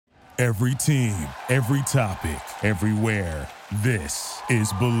Every team, every topic, everywhere. This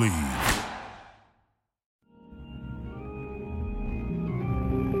is Believe.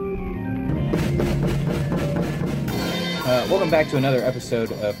 Welcome back to another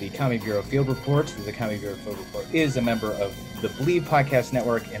episode of the Comedy Bureau Field Report. The Comedy Bureau Field Report is a member of the Believe Podcast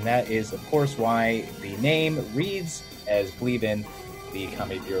Network, and that is, of course, why the name reads as Believe in the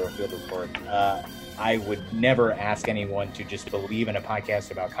Comedy Bureau Field Report. I would never ask anyone to just believe in a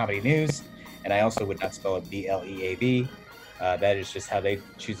podcast about comedy news, and I also would not spell it B-L-E-A-V. That is just how they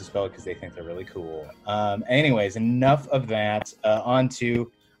choose to spell it because they think they're really cool. Anyways, enough of that. On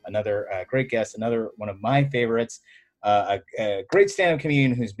to another great guest, another one of my favorites, a great stand-up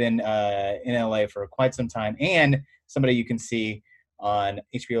comedian who's been in LA for quite some time, and somebody you can see on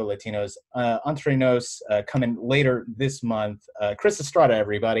HBO Latinos, Entre Nos, coming later this month. Chris Estrada,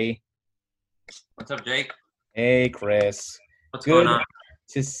 everybody. What's up, Jake? Hey, Chris. What's Good going on?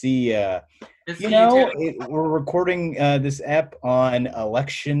 to see you. Good You to know, see you too. we're recording this ep on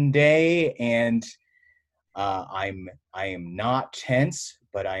Election Day, and I am not tense,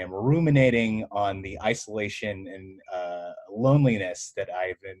 but I am ruminating on the isolation and loneliness that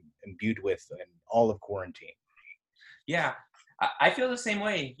I've been imbued with in all of quarantine. Yeah, I feel the same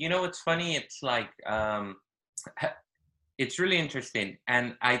way. You know, it's funny. It's like, it's really interesting.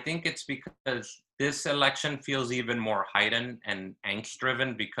 And I think it's because this election feels even more heightened and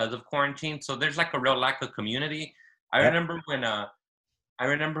angst-driven because of quarantine. So there's like a real lack of community. I Yep. remember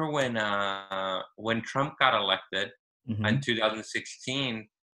when Trump got elected Mhm. in 2016,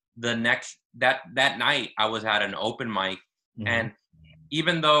 that night I was at an open mic, Mhm. and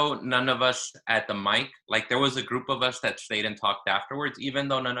even though none of us at the mic, like there was a group of us that stayed and talked afterwards, even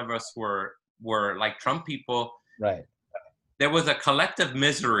though none of us were like Trump people, Right. there was a collective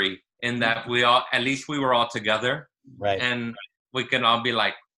misery in that at least we were all together, Right. and we can all be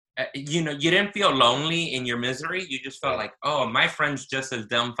like, you didn't feel lonely in your misery. You just felt Right. like, oh, my friend's just as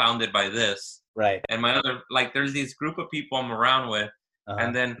dumbfounded by this. Right. And my other, like, there's these group of people I'm around with, Uh-huh.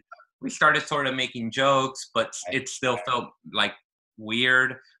 and then we started sort of making jokes, but Right. it still felt like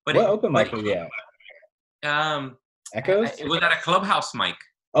weird. But What open mic were you at? Echoes? It was at a clubhouse mic.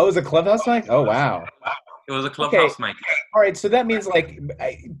 Oh, it was a clubhouse mic? Oh, wow. It was a clubhouse mic. All right, so that means like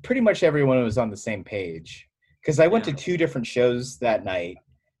pretty much everyone was on the same page, because I went to two different shows that night.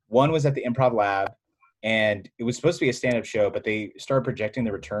 One was at the Improv Lab, and it was supposed to be a stand-up show, but they started projecting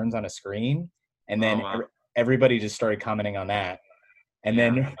the returns on a screen, and then everybody just started commenting on that. And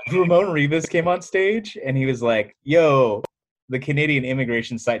then Ramon Rivas came on stage, and he was like, yo, the Canadian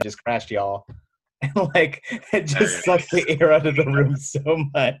immigration site just crashed, y'all. And like, it just sucked the air out of the room so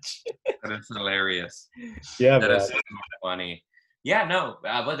much. That is hilarious. Yeah, that bro. is so funny. Yeah, no,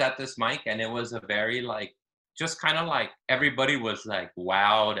 I was at this mic, and it was a very like, just kind of like everybody was like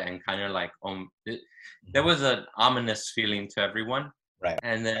wowed and kind of like, there was an ominous feeling to everyone. Right.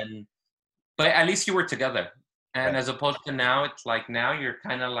 And then, but at least you were together. And Right. as opposed to now, it's like now you're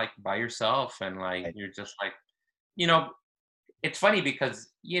kind of like by yourself, and like Right. you're just like, it's funny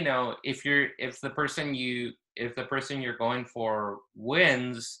because if the person you're going for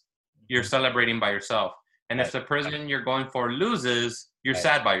wins, you're celebrating by yourself, and if the person you're going for loses, you're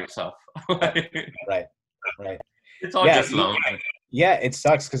sad by yourself. Right. It's all just lonely. Yeah, it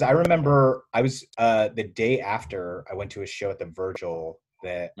sucks because I remember I was the day after I went to a show at the Virgil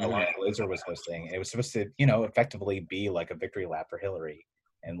that Alana Glazer was hosting, and it was supposed to effectively be like a victory lap for Hillary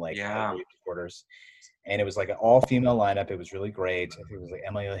and like Hillary supporters. And it was like an all-female lineup. It was really great. I think it was like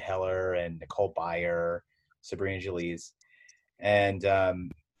Emily Heller and Nicole Byer, Sabrina Jalise. And I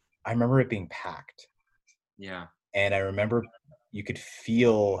remember it being packed. Yeah. And I remember you could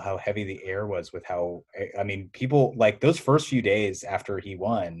feel how heavy the air was with how, I mean, people, like those first few days after he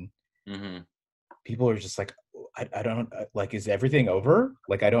won, people are just like, I don't, like, is everything over?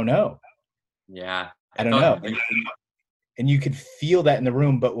 Like, I don't know. Yeah. I don't know. And you could feel that in the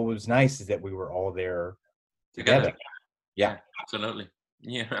room, but what was nice is that we were all there together. Yeah, absolutely.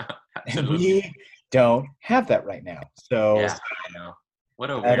 Yeah, absolutely. And we don't have that right now. So yeah, I know. What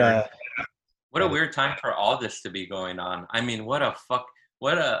a weird time for all this to be going on. I mean,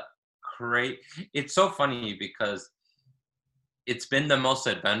 it's so funny because it's been the most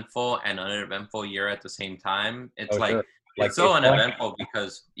eventful and uneventful year at the same time. It's sure. It's so uneventful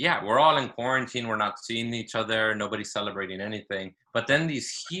because, we're all in quarantine. We're not seeing each other. Nobody's celebrating anything. But then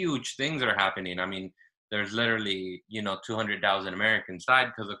these huge things are happening. I mean, there's literally, 200,000 Americans died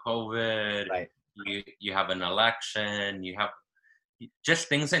because of COVID. Right. You have an election. You have just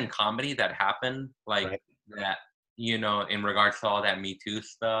things in comedy that happen like that, in regards to all that Me Too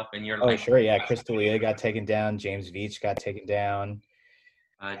stuff. And you're like, sure. Yeah. Chris D'Elia got taken down. James Veitch got taken down.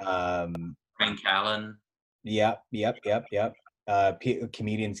 Frank Allen. Yep.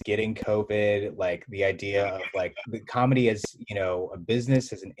 Comedians getting COVID, like the idea of like the comedy as, a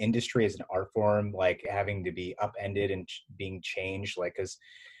business, as an industry, as an art form, like having to be upended and being changed, like, because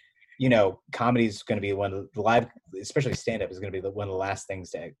comedy is going to be one of the live, especially stand-up, is going to be one of the last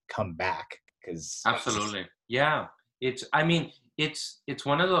things to come back. Because Absolutely, yeah. It's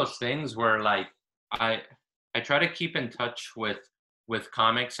one of those things where like I try to keep in touch with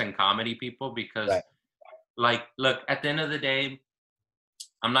comics and comedy people because right. like, look, at the end of the day,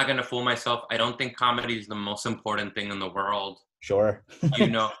 I'm not going to fool myself. I don't think comedy is the most important thing in the world. Sure.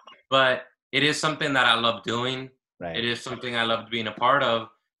 But it is something that I love doing. Right. It is something I love being a part of.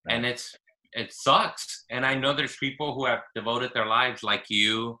 Right. And it sucks. And I know there's people who have devoted their lives like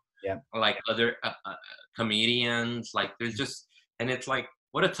you, like other comedians, like there's just, and it's like,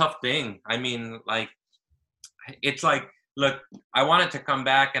 what a tough thing. I mean, like, it's like, look, I wanted to come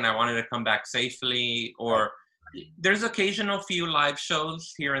back and I wanted to come back safely, or there's occasional few live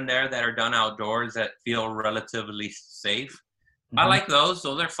shows here and there that are done outdoors that feel relatively safe. Mm-hmm. I like those.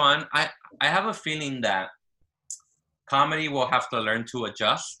 Those are fun. I have a feeling that comedy will have to learn to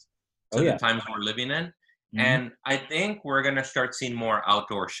adjust to the times we're living in. Mm-hmm. And I think we're going to start seeing more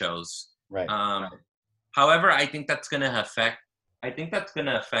outdoor shows. Right. However, I think that's going to affect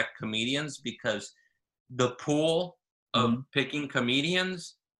comedians because the pool of picking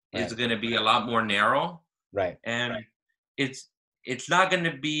comedians is going to be a lot more narrow. Right. And it's not going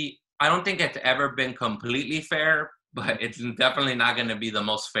to be, I don't think it's ever been completely fair, but it's definitely not going to be the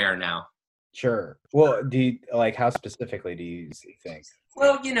most fair now. Sure. Well, how specifically do you think?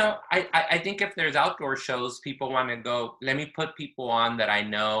 Well, I think if there's outdoor shows, people want to go, let me put people on that I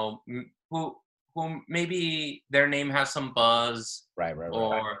know who maybe their name has some buzz. Right.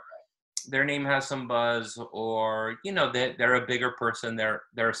 Or their name has some buzz, or they're a bigger person, they're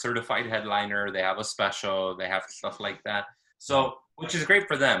a certified headliner, they have a special, they have stuff like that, so which is great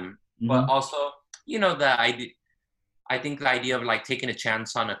for them. Mm-hmm. But also I think the idea of like taking a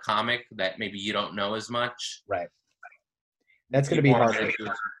chance on a comic that maybe you don't know as much, right, that's going to be hard.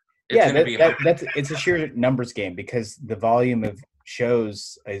 It's a sheer numbers game because the volume of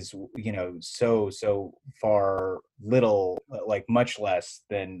shows is so far little, like much less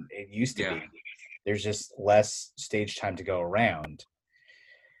than it used to be. There's just less stage time to go around.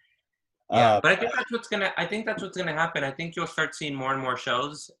 But I think that's what's gonna happen. I think you'll start seeing more and more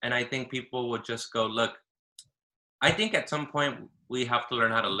shows, and I think people would just go, look, I think at some point we have to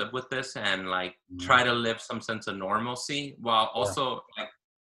learn how to live with this and like try to live some sense of normalcy while also like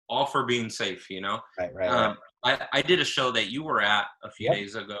all for being safe, Right. I did a show that you were at a few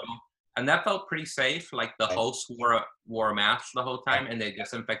days ago, and that felt pretty safe. Like the host wore a mask the whole time, and they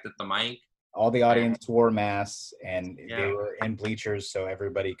disinfected the mic. All the audience wore masks, and they were in bleachers, so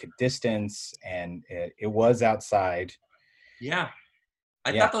everybody could distance, and it was outside. Yeah.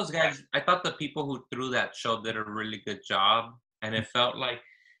 I thought the people who threw that show did a really good job, and it felt like,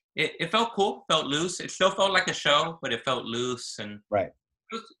 it felt cool, felt loose. It still felt like a show, but it felt loose, and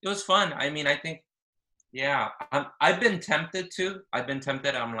it was fun. I mean, I think, I've been tempted.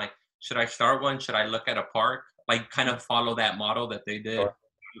 I'm like, should I start one? Should I look at a park? Like kind of follow that model that they did. Sure.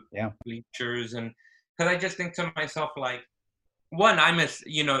 Yeah. Bleachers. And because I just think to myself, like, one,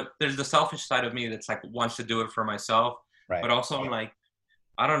 there's the selfish side of me that's like wants to do it for myself. Right. But also I'm like,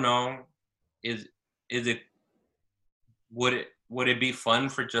 I don't know, would it be fun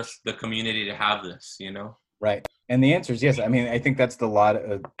for just the community to have this, Right. And the answer is yes. I mean, I think that's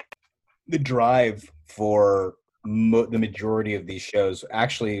the drive for the majority of these shows,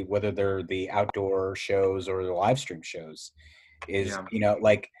 actually, whether they're the outdoor shows or the live stream shows, is,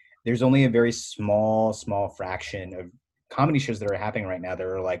 like there's only a very small fraction of comedy shows that are happening right now that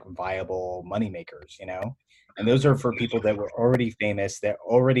are like viable money makers, and those are for people that were already famous, that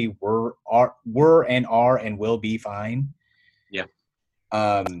already were and are and will be fine. Yeah.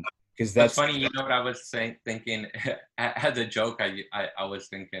 Because that's funny. What I was thinking as a joke. I was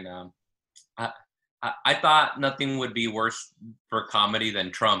thinking, I thought nothing would be worse for comedy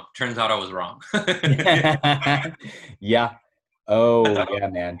than Trump. Turns out I was wrong. Yeah. Oh yeah,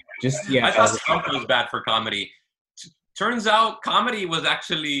 man. I thought Trump was bad for comedy. Turns out comedy was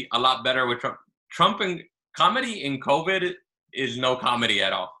actually a lot better with Trump. Trump and comedy in COVID is no comedy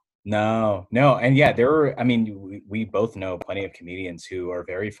at all. No. And we both know plenty of comedians who are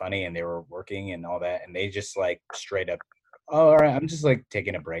very funny, and they were working and all that, and they just like straight up, oh, all right, I'm just like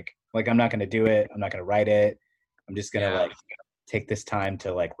taking a break. Like, I'm not going to do it. I'm not going to write it. I'm just going to like take this time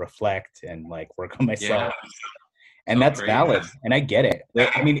to like reflect and like work on myself. Yeah. And so that's great. Valid. And I get it.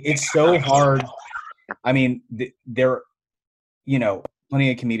 I mean, it's so hard. I mean, plenty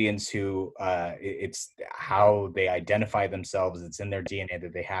of comedians who it's how they identify themselves. It's in their DNA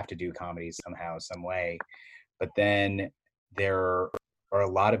that they have to do comedy somehow, some way. But then there are a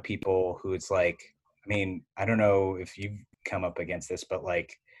lot of people who it's like, I mean, I don't know if you've come up against this, but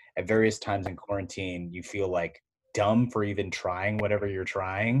like at various times in quarantine, you feel like dumb for even trying whatever you're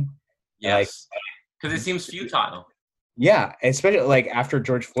trying. Like, Yes, because it seems futile. yeah, especially like after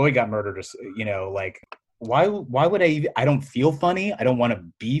George Floyd got murdered, you know, like why would I don't feel funny. I don't want to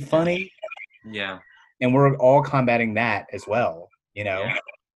be funny. Yeah. And we're all combating that as well, you know. Yeah.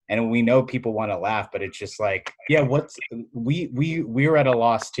 And we know people want to laugh, but it's just like, yeah, what's we're at a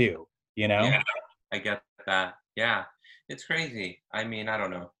loss too, you know? Yeah, I get that. Yeah, it's crazy. I mean, I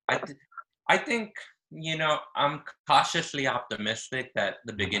don't know. I think, I'm cautiously optimistic that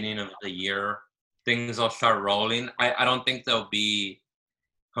the beginning of the year things will start rolling. I don't think they'll be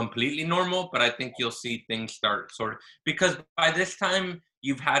completely normal, but I think you'll see things start sort of, because by this time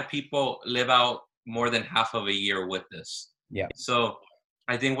you've had people live out more than half of a year with this. Yeah. So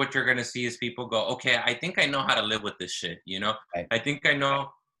I think what you're gonna see is people go, okay, I think I know how to live with this shit. Right. I think I know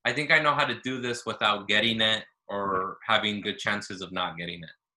how to do this without getting it or having good chances of not getting it.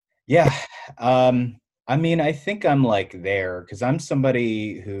 Yeah. I mean, I think I'm like there because I'm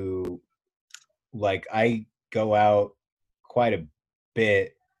somebody who, like, I go out quite a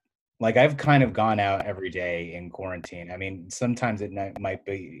bit. Like, I've kind of gone out every day in quarantine. I mean, sometimes it might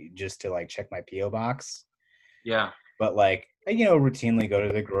be just to like check my PO box. Yeah. But like, I, routinely go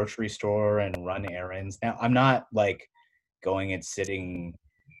to the grocery store and run errands. Now, I'm not like going and sitting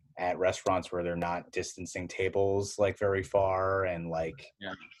at restaurants where they're not distancing tables like very far and like,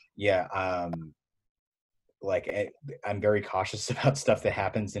 like I'm very cautious about stuff that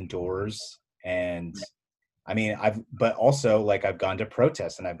happens indoors. And I mean, but also like I've gone to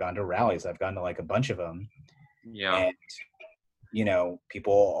protests and I've gone to rallies. I've gone to like a bunch of them. Yeah. And,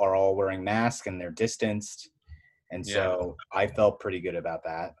 people are all wearing masks and they're distanced. And so I felt pretty good about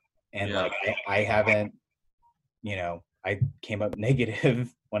that. And like, I haven't, I came up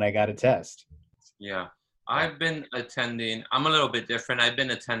negative when I got a test. Yeah. I've been attending, I'm a little bit different. I've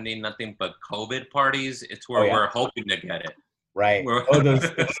been attending nothing but COVID parties. It's where we're hoping to get it. Right. Those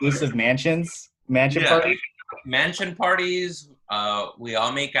exclusive mansion parties? Mansion parties. We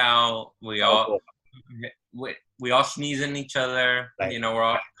all make out. We all sneeze in each other. Right. We're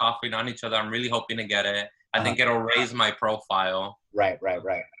all coughing on each other. I'm really hoping to get it. I think it'll raise my profile. Right.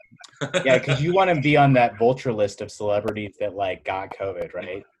 Yeah, because you want to be on that vulture list of celebrities that like got COVID,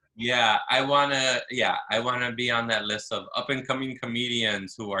 right? Yeah, I wanna be on that list of up and coming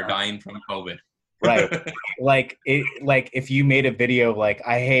comedians who are dying from COVID. Right. like if you made a video like,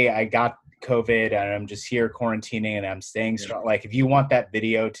 I got COVID and I'm just here quarantining and I'm staying strong. Like if you want that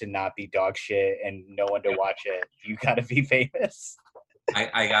video to not be dog shit and no one to watch it, you gotta be famous.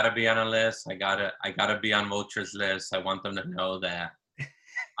 I gotta be on a list. I gotta be on Vulture's list. I want them to know that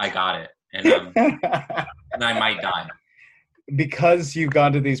I got it, and and I might die. Because you've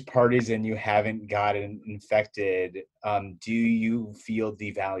gone to these parties and you haven't gotten infected, do you feel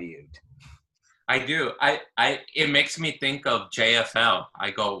devalued? I do. It makes me think of JFL.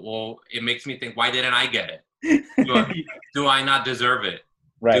 I go, well, it makes me think, why didn't I get it? Do I not deserve it?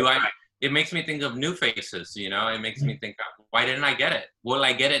 Right. It makes me think of New Faces, It makes me think, why didn't I get it? Will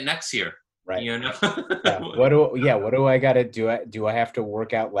I get it next year? Right. Yeah. What do I gotta do? Do I have to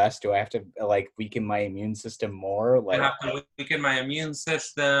work out less? Do I have to like weaken my immune system more? Like I have to weaken my immune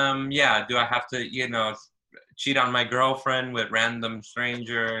system. Yeah. Do I have to, cheat on my girlfriend with random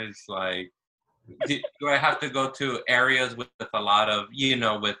strangers? Like, do I have to go to areas with a lot of,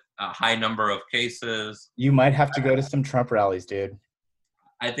 with a high number of cases? You might have to go to some Trump rallies, dude.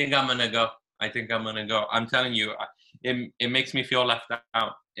 I think I'm gonna go. I'm telling you, it makes me feel left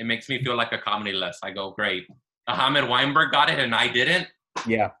out. It makes me feel like a comedy list. I go, great. Ahmed Weinberg got it and I didn't.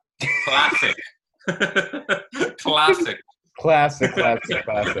 Yeah. Classic. Classic.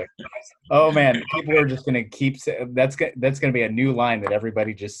 Classic. Oh man, people are just gonna keep saying that's gonna be a new line that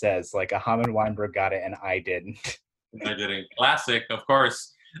everybody just says. Like Ahmed Weinberg got it and I didn't. I didn't. Classic, of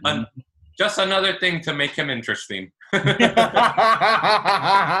course. Just another thing to make him interesting.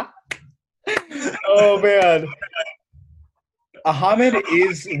 Oh man. Ahmed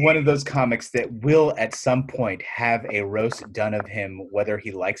is one of those comics that will at some point have a roast done of him, whether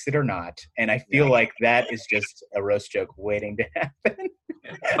he likes it or not. And I feel like that is just a roast joke waiting to happen.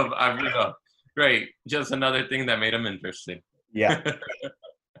 Great. Just another thing that made him interesting. Yeah.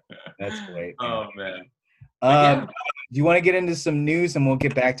 That's great. Man. Oh, man. Do you want to get into some news, and we'll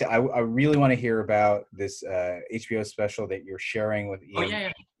get back to? I really want to hear about this HBO special that you're sharing with Ian. Oh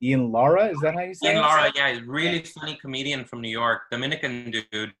yeah. Ian Lara, is that how you say it? Ian Lara, yeah, really funny comedian from New York, Dominican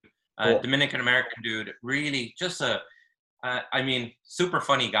dude, Cool. Dominican American dude. Really, just super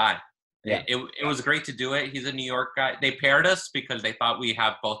funny guy. Yeah. It was great to do it. He's a New York guy. They paired us because they thought we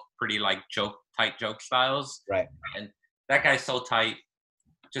have both pretty like tight joke styles. Right. And that guy's so tight.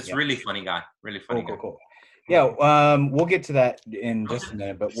 Just really funny guy. Really funny guy. Cool. Yeah, we'll get to that in just a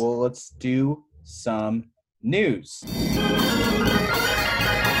minute, but let's do some news.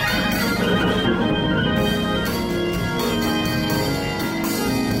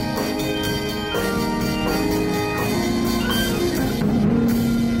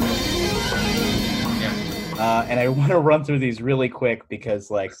 And I want to run through these really quick because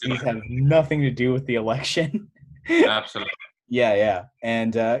these have nothing to do with the election. Absolutely. Yeah.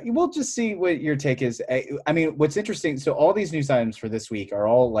 And we'll just see what your take is. I mean, what's interesting, so all these news items for this week are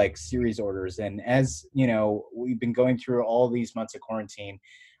all like series orders. And as you know, we've been going through all these months of quarantine.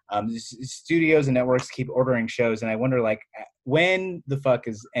 Studios and networks keep ordering shows. And I wonder, when the fuck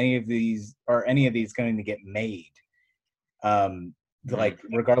is any of these going to get made?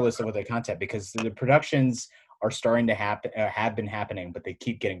 Regardless of what the content, because the productions are starting to have been happening, but they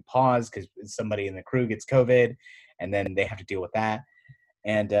keep getting paused because somebody in the crew gets COVID and then they have to deal with that.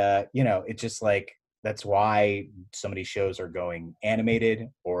 And, it's just that's why so many shows are going animated,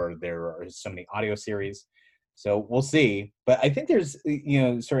 or there are so many audio series. So we'll see. But I think there's,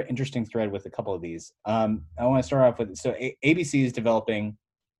 sort of interesting thread with a couple of these. I want to start off with, so ABC is developing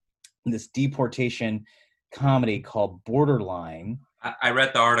this deportation comedy called Borderline. I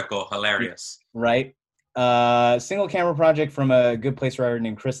read the article. Hilarious. Right. Single camera project from a Good Place writer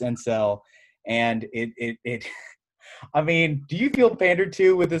named Chris Ensel. And it I mean, do you feel pandered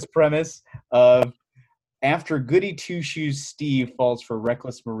to with this premise of after Goody Two-Shoes Steve falls for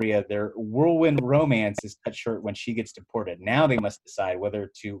reckless Maria, their whirlwind romance is cut short when she gets deported. Now they must decide whether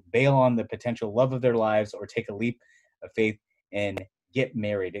to bail on the potential love of their lives or take a leap of faith and get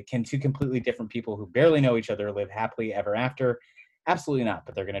married. Can two completely different people who barely know each other live happily ever after? Absolutely not,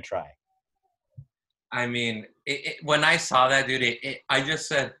 but they're going to try. I mean, when I saw that, dude, I just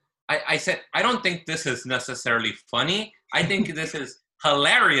said, I said, I don't think this is necessarily funny. I think this is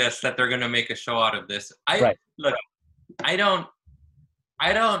hilarious that they're going to make a show out of this. Look, I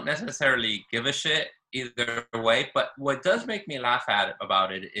don't necessarily give a shit either way, but what does make me laugh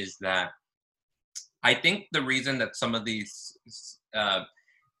about it is that I think the reason that some of these,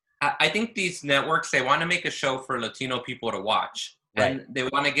 I think these networks, they want to make a show for Latino people to watch, and they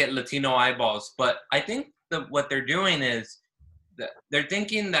want to get Latino eyeballs. But I think what they're doing is they're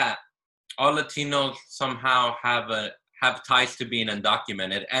thinking that all Latinos somehow have ties to being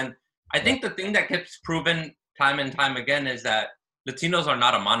undocumented. And I think the thing that gets proven time and time again is that Latinos are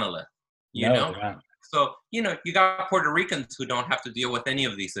not a monolith, you know? So, you got Puerto Ricans who don't have to deal with any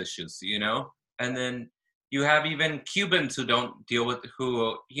of these issues, and then you have even Cubans who don't deal with,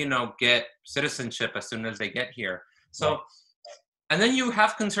 who, get citizenship as soon as they get here. So, and then you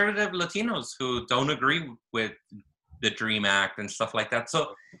have conservative Latinos who don't agree with the DREAM Act and stuff like that.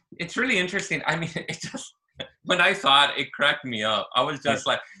 So it's really interesting. I mean, it just, when I saw it, it cracked me up. I was just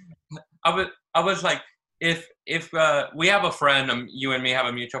like, I was like, if we have a friend, you and me have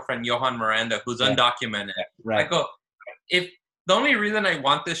a mutual friend, Johan Miranda, who's undocumented. I go, if the only reason I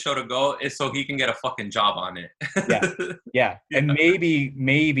want this show to go is so he can get a fucking job on it. Yeah. And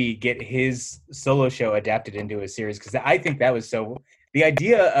maybe get his solo show adapted into a series, because I think that was the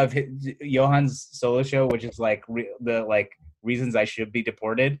idea of Johan's solo show, which is the reasons I should be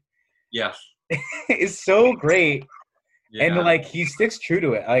deported. Yes. Is so great. Yeah. And he sticks true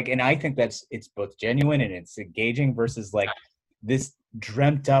to it. And I think it's both genuine and it's engaging versus this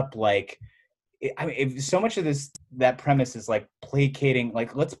dreamt up, if so much of that premise is placating,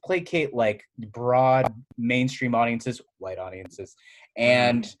 let's placate broad mainstream audiences, white audiences,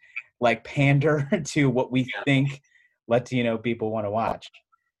 and pander to what we think Latino people want to watch.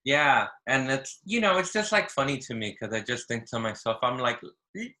 Yeah, and it's it's just funny to me, because I just think to myself, I'm like,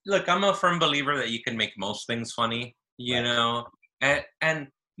 look, I'm a firm believer that you can make most things funny, you know, and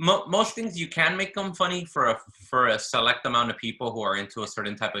most things you can make them funny for a select amount of people who are into a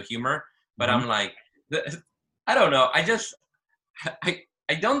certain type of humor. But I'm like, I don't know. I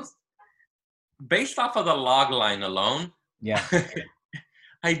don't, based off of the log line alone. Yeah.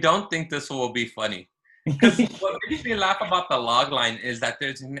 I don't think this will be funny. Because what makes me laugh about the log line is that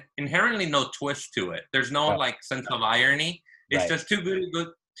there's inherently no twist to it. There's no sense of irony. It's just too good.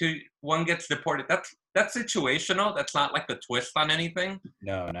 One gets deported. That's situational. That's not a twist on anything.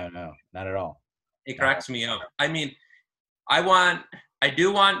 No, not at all. It cracks me up. I mean, I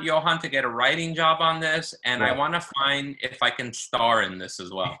do want Johan to get a writing job on this, and I Right. want to find if I can star in this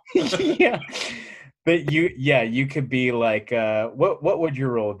as well. Yeah. But you could be like, what would your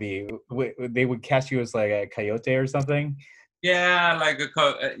role be? They would cast you as like a coyote or something? Yeah, like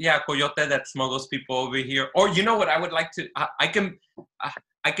coyote that smuggles people over here. Or you know what? I would like to. I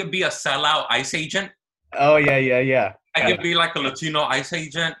could be a sellout ICE agent. Oh, yeah. I could be like a Latino ICE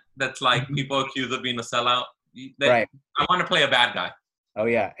agent that's like people accused of being a sellout. Right. I want to play a bad guy. Oh,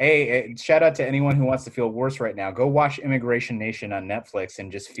 yeah. Hey, shout out to anyone who wants to feel worse right now. Go watch Immigration Nation on Netflix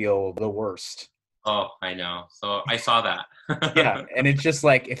and just feel the worst. Oh, I know. So I saw that. Yeah, and it's just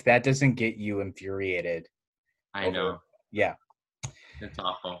like, if that doesn't get you infuriated. I know. Yeah. It's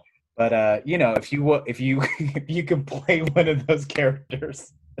awful. But if you could play one of those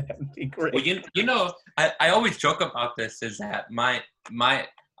characters, that'd be great. Well, I always joke about this is that I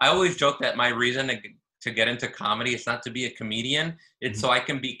always joke that my reason to get into comedy is not to be a comedian. It's so I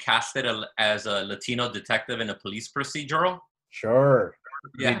can be casted as a Latino detective in a police procedural. Sure.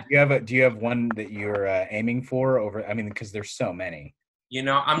 Yeah. Do you have one that you're aiming for over? I mean, because there's so many.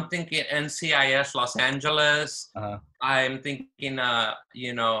 I'm thinking NCIS Los Angeles. Uh-huh. I'm thinking, Law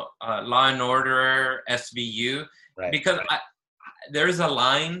and Order SVU, Right. because there's a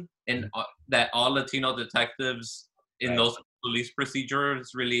line in that all Latino detectives in those police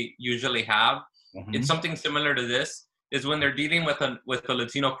procedures really usually have. Mm-hmm. It's something similar to this. Is when they're dealing with a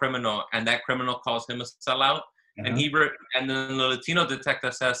Latino criminal and that criminal calls him a sellout, and and then the Latino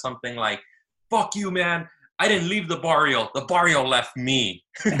detective says something like, "Fuck you, man! I didn't leave the barrio. The barrio left me."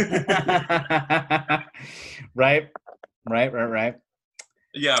 Right.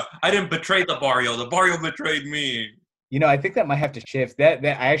 Yeah, I didn't betray the barrio. The barrio betrayed me. I think that might have to shift. That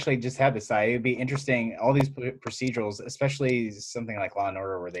I actually just had this idea. It'd be interesting. All these procedurals, especially something like Law and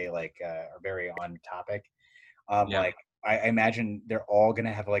Order, where they like are very on topic. Like I imagine they're all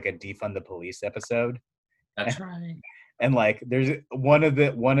gonna have like a defund the police episode. That's right. And like, there's one of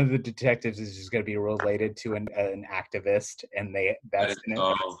the detectives is just gonna be related to an activist, and that's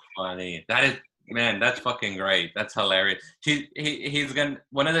so funny. That is, man, that's fucking great. That's hilarious.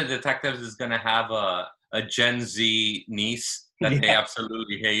 One of the detectives is gonna have a Gen Z niece that they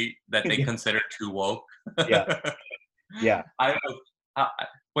absolutely hate, that they consider too woke. Yeah.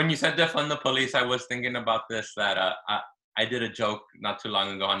 When you said defund the police, I was thinking about this, that I did a joke not too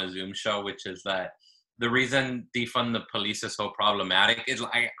long ago on a Zoom show, which is that the reason defund the police is so problematic is,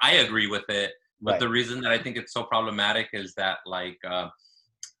 I agree with it, but the reason that I think it's so problematic is that, like,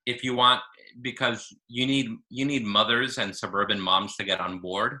 if you want, because you need mothers and suburban moms to get on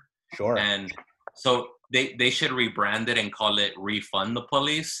board. Sure. And so they should rebrand it and call it refund the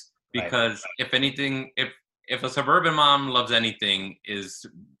police, because if anything, if a suburban mom loves anything, is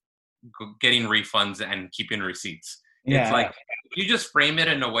getting refunds and keeping receipts. Yeah. It's like, you just frame it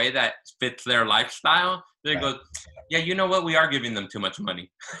in a way that fits their lifestyle. They go, yeah, you know what? We are giving them too much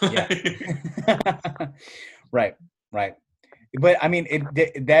money. Yeah. Right. But I mean,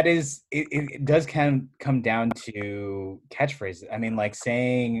 it does kind of come down to catchphrases. I mean, like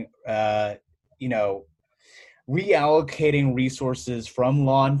saying, reallocating resources from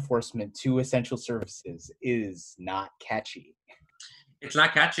law enforcement to essential services is not catchy. It's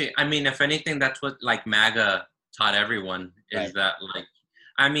not catchy. I mean, if anything, that's what like MAGA taught everyone, is that, like,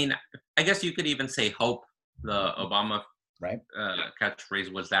 I mean, I guess you could even say hope. The Obama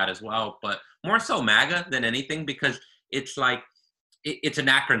catchphrase was that as well, but more so MAGA than anything, because it's like, it's an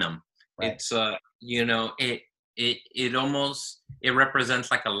acronym. Right. It's it almost, it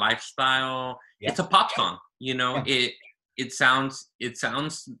represents like a lifestyle. Yeah. It's a pop song, it sounds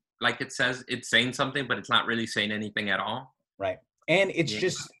like it's saying something, but it's not really saying anything at all. Right. And it's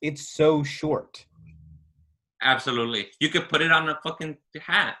just, it's so short. Absolutely. You could put it on a fucking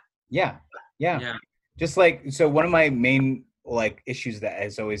hat. Yeah. Just like, so one of my main like issues that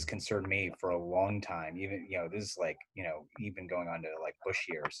has always concerned me for a long time, even, this is like, even going on to like Bush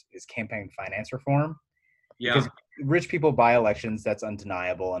years, is campaign finance reform. Yeah. Because rich people buy elections, that's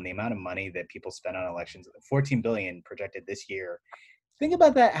undeniable. And the amount of money that people spend on elections, $14 billion projected this year. Think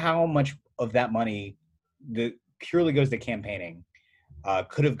about that, how much of that money that purely goes to campaigning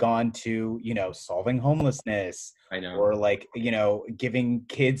could have gone to, solving homelessness. I know. Or like, giving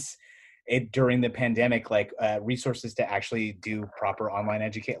kids during the pandemic, like resources to actually do proper online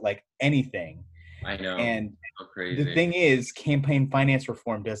education, like anything. I know. And so crazy. The thing is, campaign finance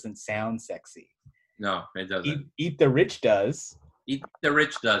reform doesn't sound sexy. No, it doesn't. Eat the Rich does. Eat the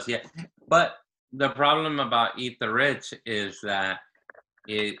Rich does, yeah. But the problem about Eat the Rich is that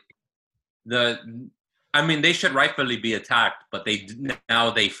they should rightfully be attacked, but they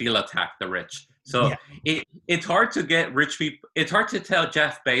feel attacked, the rich, So Yeah. it's hard to get rich people. It's hard to tell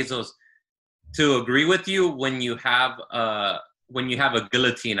Jeff Bezos to agree with you when you have a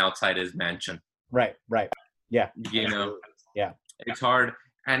guillotine outside his mansion. Right. Yeah. You know, Absolutely. Yeah. it's hard,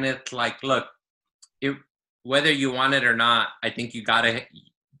 and it's like, look, whether you want it or not, I think you gotta.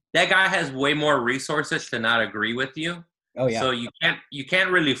 That guy has way more resources to not agree with you. Oh yeah. So you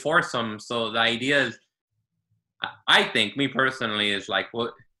can't really force him. So the idea is, I think, me personally, is like,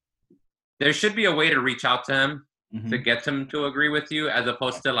 well, there should be a way to reach out to him to get him to agree with you, as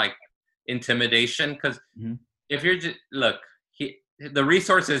opposed to like intimidation. Because if you're just the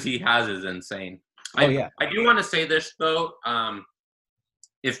resources he has is insane. Oh yeah. I do want to say this though.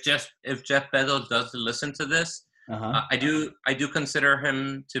 If Jeff Bezos does listen to this, I do consider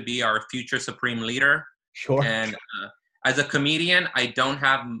him to be our future supreme leader. Sure. And as a comedian, I don't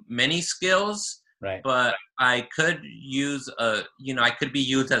have many skills, right? But I could use I could be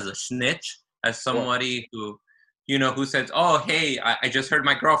used as a snitch, as somebody who says, "Oh, hey, I just heard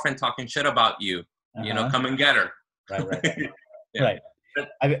my girlfriend talking shit about you. Come and get her." Right. Yeah. Right.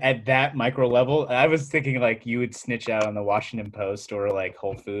 At that micro level, I was thinking like you would snitch out on the Washington Post or like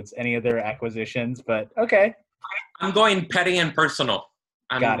Whole Foods, any of their acquisitions, but okay. I'm going petty and personal.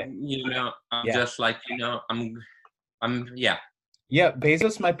 Got it. Just like, Yeah,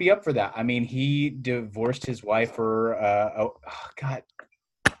 Bezos might be up for that. I mean, he divorced his wife for, God.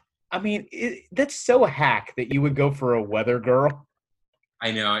 I mean, that's so hack that you would go for a weather girl.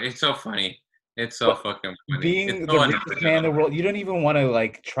 I know. It's so funny. It's so fucking funny. Being the richest man in the world, you don't even want to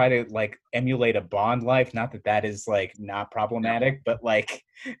like try to like emulate a Bond life. Not that that is like not problematic, but like,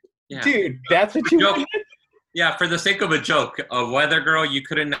 dude, that's what you want. Yeah, for the sake of a joke, a weather girl, you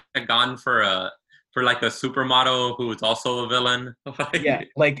couldn't have gone for like a supermodel who was also a villain. Yeah,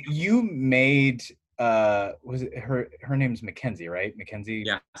 like you made was it her name's Mackenzie, right? Mackenzie.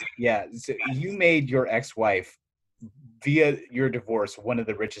 Yeah. So you made your ex-wife via your divorce one of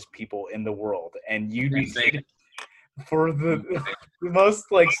the richest people in the world, and you did for the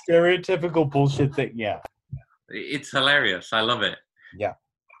most like stereotypical bullshit that it's hilarious. I love it. Yeah.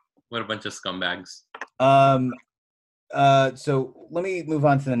 What a bunch of scumbags. So let me move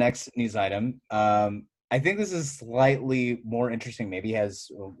on to the next news item. I think this is slightly more interesting, maybe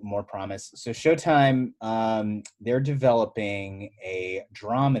has more promise. So Showtime, they're developing a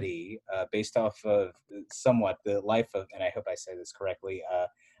dramedy based off of somewhat the life of, and I hope I say this correctly,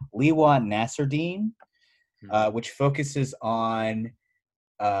 Liwa Nasruddin, which focuses on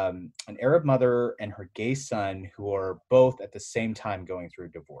an Arab mother and her gay son who are both at the same time going through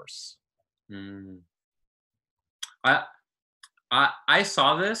divorce. I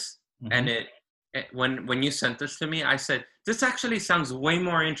saw this, and when you sent this to me, I said, this actually sounds way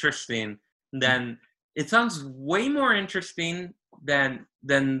more interesting than the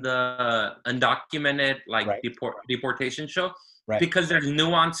undocumented deportation show, because there's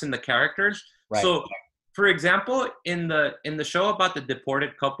nuance in the characters. So, for example, in the show about the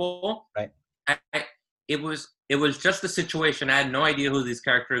deported couple, it was just a situation. I had no idea who these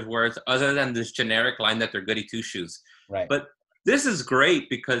characters were, other than this generic line that they're goody two shoes. But this is great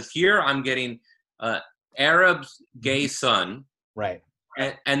because here I'm getting Arab's gay son,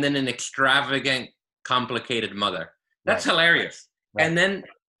 and then an extravagant, complicated mother. That's hilarious. And then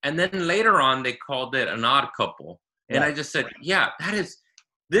later on they called it an odd couple, and I just said,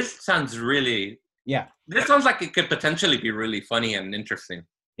 this sounds really. Yeah. This sounds like it could potentially be really funny and interesting.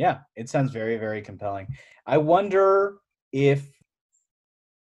 Yeah, it sounds very, very compelling. I wonder if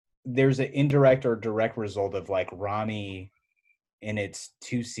there's an indirect or direct result of like Rami in its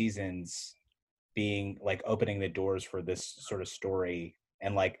 2 seasons being like opening the doors for this sort of story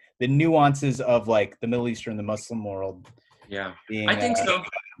and like the nuances of like the Middle Eastern, the Muslim world. Yeah. Being, I think so.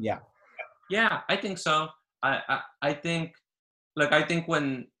 Yeah. Yeah, I think so. I think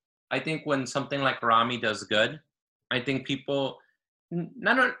when something like Rami does good, I think people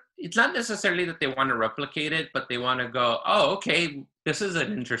it's not necessarily that they want to replicate it, but they want to go, oh, okay, this is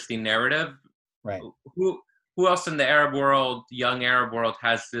an interesting narrative. Right. Who else in the Arab world, young Arab world,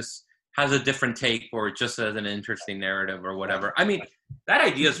 has a different take, or just as an interesting narrative or whatever. I mean, that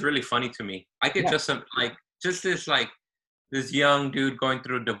idea is really funny to me. I could this young dude going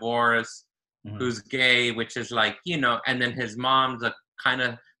through a divorce who's gay, which is like, and then his mom's a kind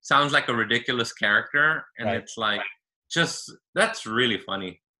of sounds like a ridiculous character. And it's like, that's really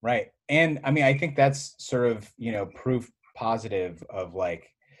funny. Right. And I mean, I think that's sort of, proof positive of like,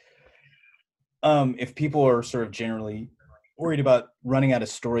 if people are sort of generally worried about running out of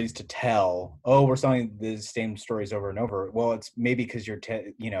stories to tell, we're telling the same stories over and over. Well, it's maybe because you're,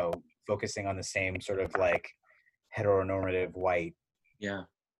 focusing on the same sort of like heteronormative white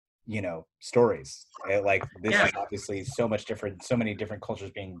stories. Like this Yeah. is obviously so much different, so many different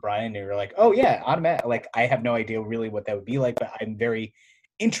cultures being brought in, and you're like, oh yeah, automatic. Like I have no idea really what that would be like, but I'm very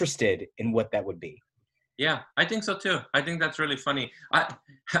interested in what that would be. Yeah, I think so too. I think that's really funny. I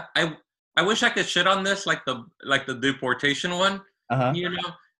I wish I could shit on this like the deportation one. Uh-huh. You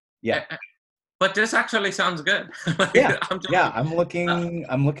know. Yeah. But this actually sounds good. Like, Yeah. I'm just, Yeah. I'm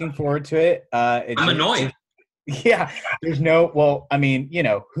looking forward to it. I'm annoyed. Yeah, there's no, well, I mean,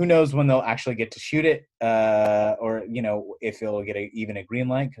 who knows when they'll actually get to shoot it, or, if it'll get even a green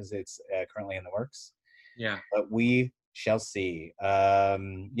light, because it's currently in the works. Yeah. But we shall see.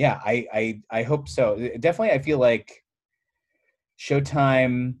 Yeah, I hope so. Definitely, I feel like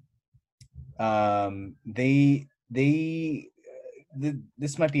Showtime,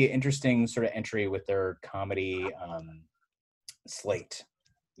 this might be an interesting sort of entry with their comedy slate.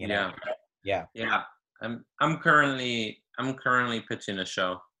 Yeah. Yeah. Yeah. I'm currently pitching a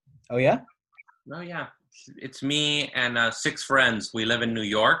show. Oh yeah? Oh yeah. It's me and 6 friends. We live in New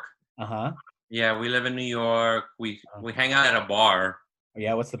York. Uh-huh. Yeah, we live in New York. We hang out at a bar.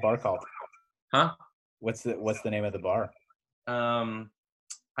 Yeah, what's the bar called? Huh? What's the name of the bar? I'm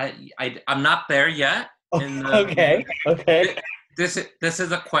not there yet. Okay. This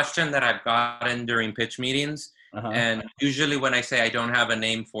is a question that I've gotten during pitch meetings. Uh-huh. And usually when I say I don't have a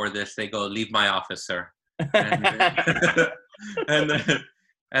name for this, they go, "Leave my office, sir." And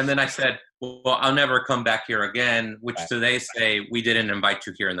then I said, "Well, I'll never come back here again," which Right. so they say, "We didn't invite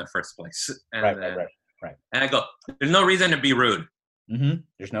you here in the first place." And Right. And I go, "There's no reason to be rude. Mm-hmm.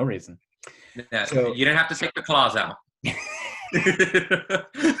 There's no reason. Yeah, So- you didn't have to take the claws out."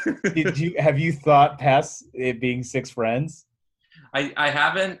 Have you thought past it being 6 friends? I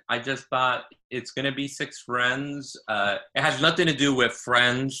haven't. I just thought it's going to be 6 friends. It has nothing to do with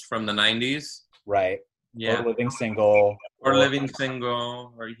Friends from the 90s. Right. Yeah. Or living single. Or living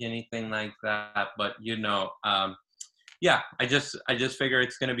single or anything like that. But, yeah, I just figure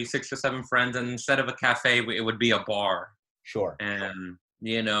it's going to be 6 or 7 friends. And instead of a cafe, it would be a bar. Sure. And,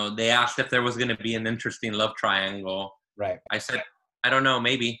 they asked if there was going to be an interesting love triangle. Right. I said, I don't know,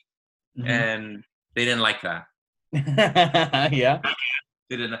 maybe. Mhm. And they didn't like that. Yeah.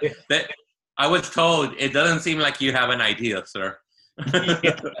 They didn't. I was told, it doesn't seem like you have an idea, sir.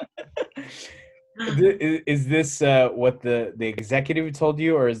 Yeah. Is this what the executive told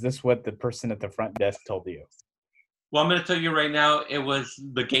you, or is this what the person at the front desk told you? Well, I'm going to tell you right now, it was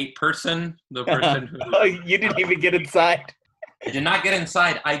the gate person, the person who... Oh, you didn't even get inside? I did not get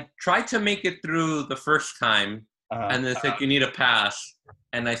inside. I tried to make it through the first time, and they said, "You need a pass."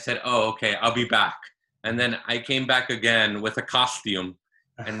 And I said, "Oh, okay, I'll be back." And then I came back again with a costume.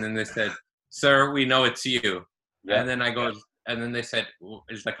 And then they said, "Sir, we know it's you." Yeah. And then and then they said,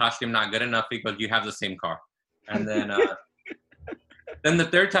 "Is the costume not good enough?" Because you have the same car. And then then the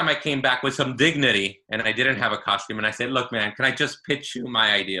third time I came back with some dignity and I didn't have a costume. And I said, "Look, man, can I just pitch you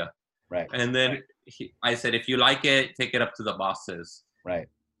my idea?" Right. And then I said, "If you like it, take it up to the bosses." Right.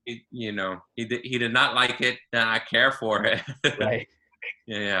 He did not like it, not care for it. Right.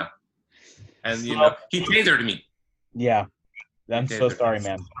 Yeah. And, he tasered me. Yeah. I'm so Tasered sorry, me.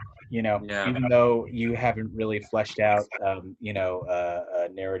 man. Yeah. Even though you haven't really fleshed out, a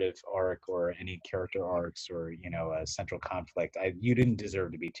narrative arc or any character arcs or, a central conflict, you didn't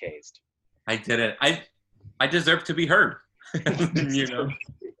deserve to be tased. I didn't. I deserve to be heard. I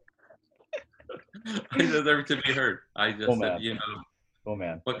deserve to be heard. I just said, Oh,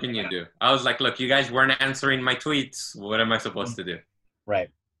 man. what can you do? I was like, look, you guys weren't answering my tweets. What am I supposed to do? Right.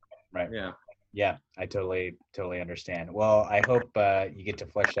 Yeah. Yeah, I totally understand. Well, I hope you get to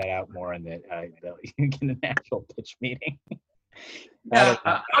flesh that out more and that you get an actual pitch meeting. Yeah,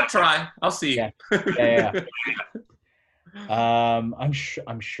 I'll try. I'll see. Yeah. I'm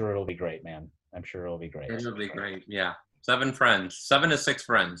sure it'll be great, man. I'm sure it'll be great. It'll be great. Yeah. 7 friends. 7 to 6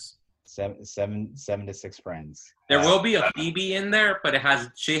 friends. 7 to 6 friends. There will be a Phoebe in there, but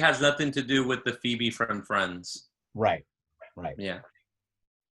she has nothing to do with the Phoebe from Friends. Right. Yeah.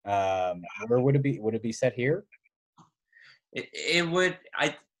 Where would it be? Would it be set here? It would.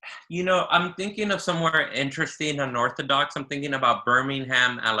 I'm thinking of somewhere interesting, unorthodox. I'm thinking about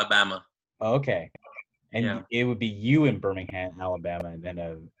Birmingham, Alabama. Okay. And it would be you in Birmingham, Alabama, and then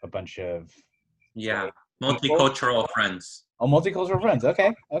a bunch of multicultural friends. Oh, multicultural friends.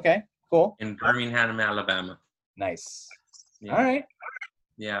 Okay, cool. In Birmingham, Alabama. Nice. Yeah. All right.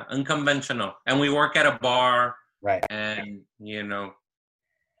 Yeah, unconventional. And we work at a bar. Right. And we're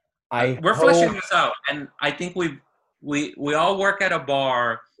fleshing this out, and I think we all work at a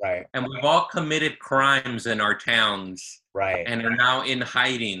bar, right? And we've all committed crimes in our towns, right? And are now in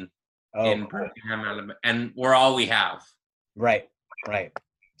hiding in Birmingham, Alabama, and we're all we have. Right.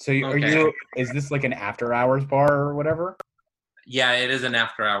 So are Okay. you? Is this like an after hours bar or whatever? Yeah, it is an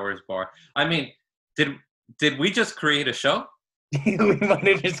after hours bar. I mean, did we just create a show? We might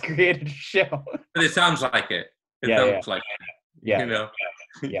have just created a show. But it sounds like it. It Yeah, sounds like it. Yeah. You know.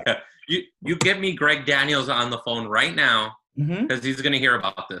 Yeah. Yeah. You get me Greg Daniels on the phone right now Mm-hmm. because he's gonna hear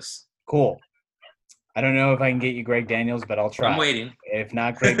about this. Cool. I don't know if I can get you Greg Daniels, but I'll try. I'm waiting. If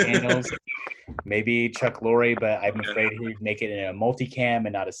not Greg Daniels, maybe Chuck Lorre, but I'm afraid he'd make it in a multicam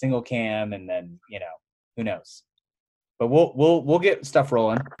and not a single cam, and then who knows. But we'll get stuff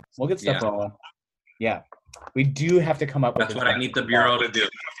rolling. We'll get stuff rolling. Yeah. We do have to come up with That's what I need the Bureau to do.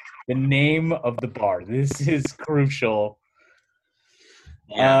 the name of the bar. This is crucial.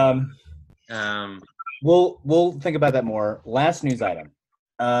 Yeah. We'll think about that more. Last news item.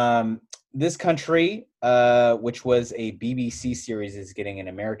 This Country, which was a BBC series, is getting an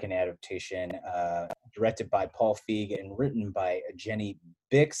American adaptation, directed by Paul Feig and written by Jenny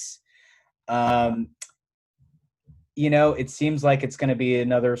Bix. It seems like it's going to be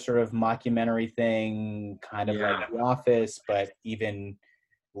another sort of mockumentary thing, kind of like The Office, but even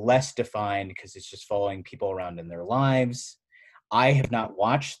less defined because it's just following people around in their lives. I have not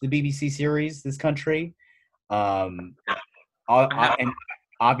watched the BBC series This Country. And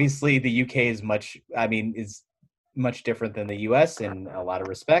obviously the UK is much different than the US in a lot of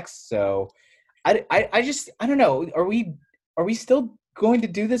respects. So I don't know. Are we still going to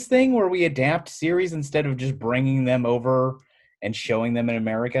do this thing where we adapt series instead of just bringing them over and showing them in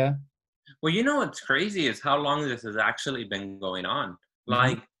America? Well, what's crazy is how long this has actually been going on.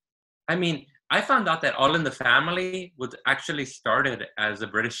 Mm-hmm. I found out that All in the Family was actually started as a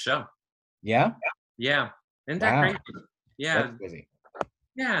British show. Yeah? Yeah. Isn't that crazy? Yeah. That's crazy.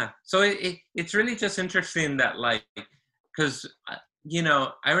 Yeah. So it's really just interesting that, because,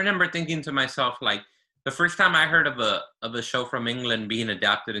 I remember thinking to myself, the first time I heard of a show from England being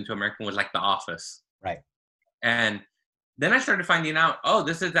adapted into American was The Office. Right. And then I started finding out,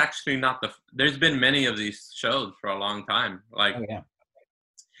 this is actually not there's been many of these shows for a long time.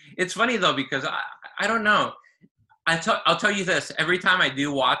 It's funny though, because I don't know. I'll tell you this, every time I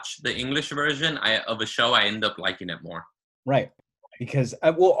do watch the English version of a show, I end up liking it more. Right. Because,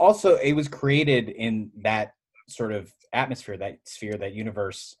 also it was created in that sort of atmosphere, that sphere, that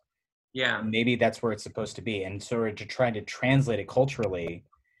universe. Yeah. Maybe that's where it's supposed to be. And sort of to try to translate it culturally,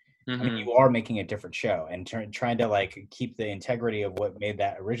 Mm-hmm. you are making a different show and trying to keep the integrity of what made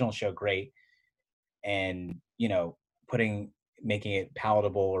that original show great and, making it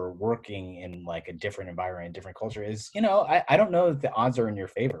palatable or working in a different environment, different culture is, I don't know if the odds are in your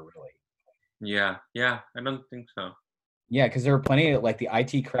favor really. Yeah. Yeah. I don't think so. Yeah, because there were plenty of the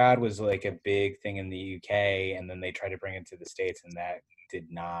IT Crowd was a big thing in the UK, and then they tried to bring it to the States, and that did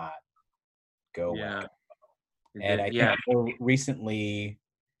not go well. And I think more recently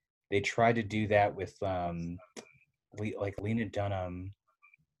they tried to do that with Lena Dunham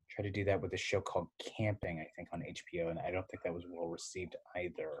tried to do that with a show called Camping, I think, on HBO, and I don't think that was well received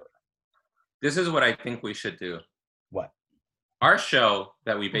either. This is what I think we should do. What? Our show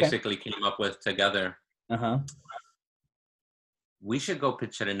that we basically came up with together. Uh-huh. We should go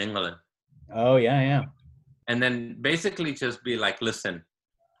pitch it in England. Oh, yeah. And then basically just be listen,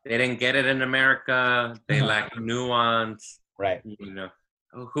 they didn't get it in America. They lack nuance. Right.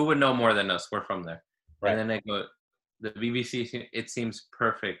 Who would know more than us? We're from there. Right. And then they go, the BBC, it seems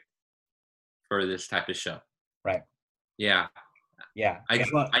perfect for this type of show. Right. Yeah. Yeah. I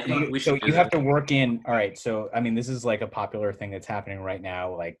think we should. So you have to work in. All right. So, this is a popular thing that's happening right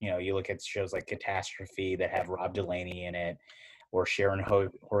now. You look at shows like Catastrophe that have Rob Delaney in it, or Sharon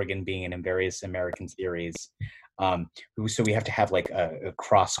Horgan being in various American series. So we have to have a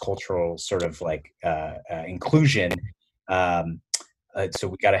cross-cultural sort of inclusion. So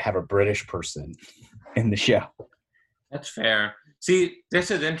we got to have a British person in the show. That's fair. See,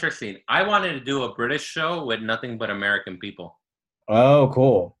 this is interesting. I wanted to do a British show with nothing but American people. Oh,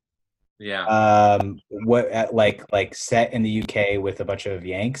 cool. Yeah. What set in the UK with a bunch of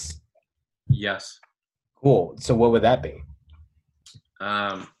Yanks? Yes. Cool. So what would that be?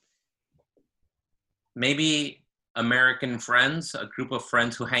 Maybe American friends, a group of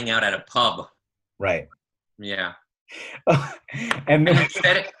friends who hang out at a pub. Right. Yeah. and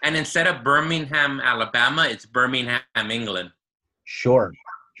instead of Birmingham, Alabama, it's Birmingham, England. Sure.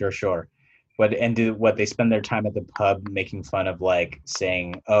 But they spend their time at the pub making fun of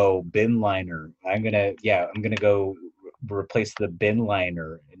saying, "Oh, bin liner. I'm gonna go replace the bin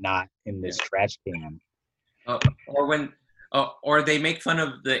liner, not in this trash can." Or they make fun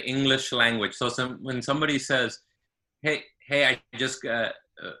of the English language. So when somebody says, "Hey, I just the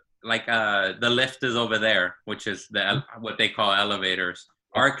lift is over there," which is what they call elevators.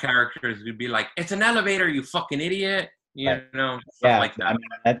 our characters would be like, "It's an elevator, you fucking idiot," Right. stuff Yeah, like that.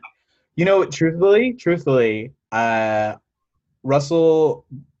 I mean, truthfully, Russell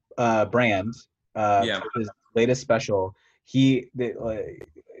Brand, Yeah. for his latest special,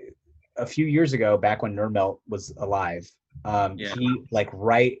 a few years ago, back when Nerd Melt was alive, Yeah. he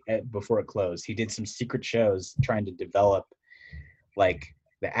before it closed, he did some secret shows trying to develop like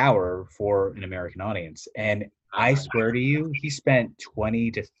the hour for an American audience. And I swear to you, he spent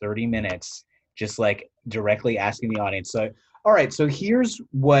 20 to 30 minutes just like directly asking the audience. So, all right, so here's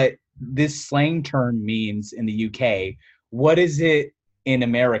what this slang term means in the UK. What is it in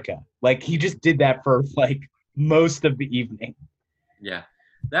America? Like he just did that for like most of the evening. Yeah.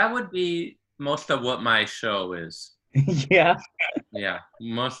 That would be most of what my show is. Yeah. Yeah,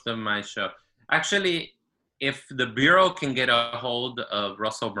 most of my show. Actually, if the Bureau can get a hold of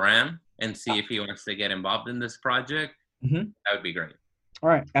Russell Brand and see if he wants to get involved in this project, that would be great. All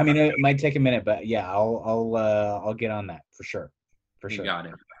right. I mean, it might take a minute, but yeah, I'll get on that for sure. For sure. You got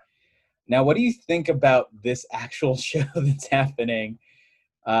it. Now, what do you think about this actual show that's happening?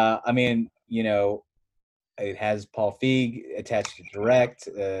 I mean, it has Paul Feig attached to direct,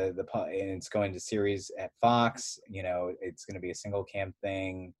 and it's going to series at Fox. It's going to be a single cam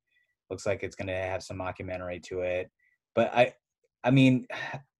thing. Looks like it's going to have some mockumentary to it. But I mean,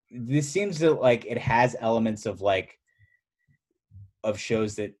 this seems to like it has elements of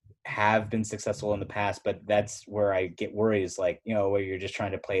shows that have been successful in the past, but that's where I get worried is where you're just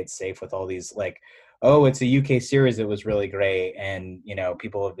trying to play it safe with all these it's a UK series that was really great, and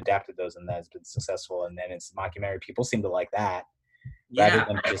people have adapted those and that's been successful, and then it's mockumentary. People seem to like that rather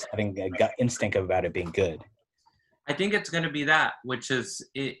than just having a gut instinct about it being good. I think it's going to be that, which is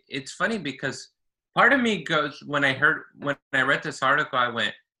it's funny because part of me goes when I read this article, I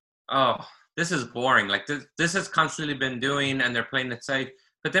went, oh, this is boring. Like this has constantly been doing, and they're playing it safe.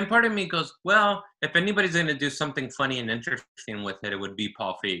 But then part of me goes, well, if anybody's going to do something funny and interesting with it, it would be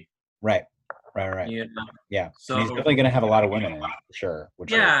Paul Feig. Right. Yeah. So he's definitely going to have a lot of women in it, for sure.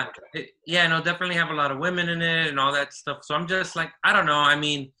 Definitely have a lot of women in it and all that stuff. So I'm just like, I don't know. I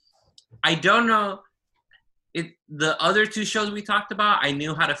mean, I don't know. The other two shows we talked about, I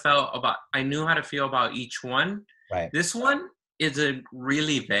knew how to feel about each one. Right. This one is a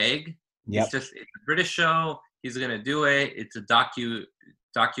really vague. Yep. It's a British show. He's going to do it. It's a docu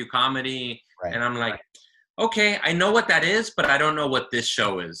comedy. Right. And I'm like, okay, I know what that is, but I don't know what this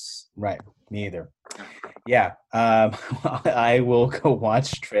show is. Right. Me either. Yeah. I will go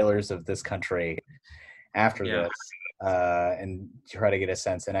watch trailers of This Country after this and try to get a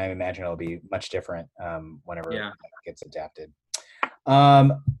sense. And I imagine it'll be much different whenever it gets adapted.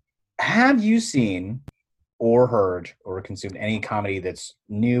 Have you seen or heard or consumed any comedy that's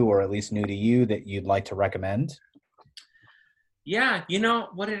new or at least new to you that you'd like to recommend? Yeah.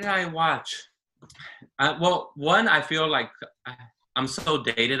 What did I watch? Well, one, I feel like I'm so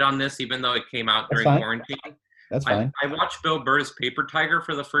dated on this, even though it came out during quarantine. That's fine. I watched Bill Burr's Paper Tiger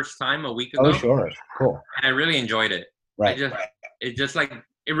for the first time a week ago. Oh, sure. Cool. And I really enjoyed it. Right. It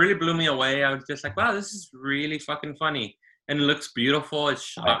really blew me away. I was just like, wow, this is really fucking funny. And it looks beautiful. It's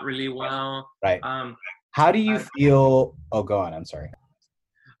shot really well. Right. How do you feel? Oh, go on. I'm sorry.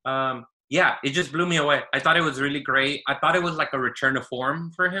 Yeah, it just blew me away. I thought it was really great. I thought it was like a return to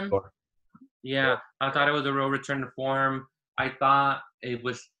form for him. Sure. Yeah, I thought it was a real return to form. I thought it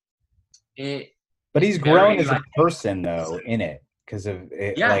was it. But he's grown as a person, though, in it because of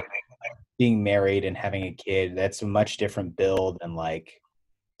it, like being married and having a kid. That's a much different build than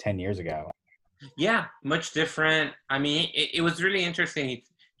 10 years ago. Yeah, much different. I mean, it was really interesting.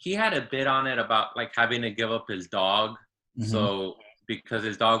 He had a bit on it about having to give up his dog. Mm-hmm. So because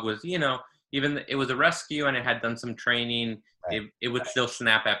his dog was, even it was a rescue and it had done some training. Right. It would still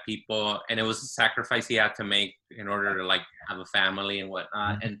snap at people, and it was a sacrifice he had to make in order to have a family and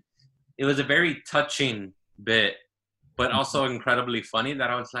whatnot. Mm-hmm. And it was a very touching bit, but also incredibly funny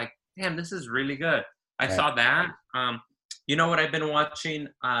that I was like, damn, this is really good. I saw that. You know what I've been watching?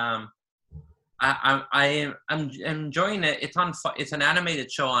 I'm enjoying it. It's an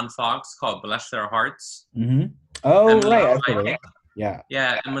animated show on Fox called Bless Their Hearts. Mm-hmm. Oh, right.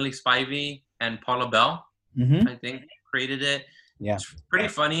 Yeah, Emily Spivey and Paula Bell, I think, created it. Yeah, it's pretty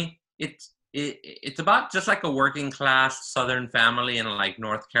funny. It's about just a working class Southern family in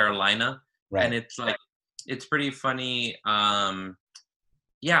North Carolina, right? And it's pretty funny.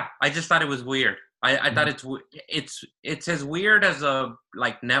 Yeah, I just thought it was weird. I thought it's as weird as a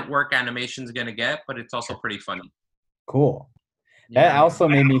network animation's gonna get, but it's also pretty funny. Cool. Yeah. That also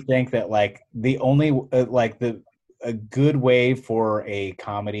made me think that the only a good way for a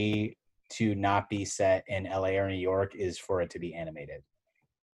comedy to not be set in LA or New York is for it to be animated.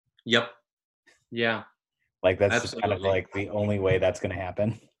 Yep. Yeah. Like that's just kind of Absolutely. like the only way that's going to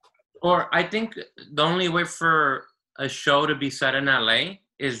happen. Or I think the only way for a show to be set in LA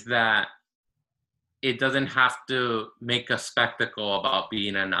is that it doesn't have to make a spectacle about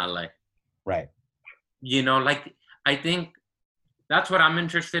being in LA. Right. Like I think that's what I'm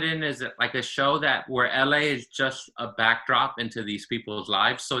interested in, is like a show that where LA is just a backdrop into these people's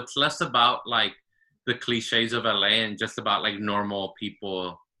lives. So it's less about like the cliches of LA and just about like normal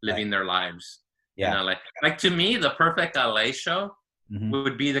people living their lives in Yeah. LA. Like to me, the perfect LA show Mhm.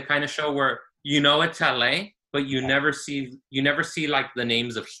 would be the kind of show where it's LA, but you never see like the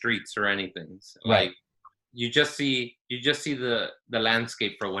names of streets or anything. Right. Like you just see the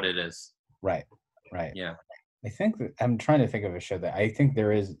landscape for what it is. Right. Right. Yeah. I think I'm trying to think of a show that I think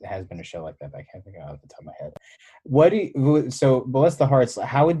has been a show like that, but I can't think of it off the top of my head. What do you, so Bless the Hearts,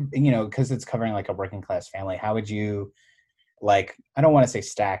 how would, because it's covering like a working class family, how would you, like, I don't want to say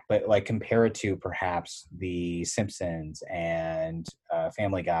stack, but like compare it to perhaps The Simpsons and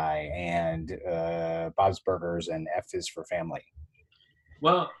Family Guy and Bob's Burgers and F is for Family?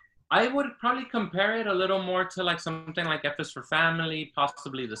 Well, I would probably compare it a little more to like something like F is for Family,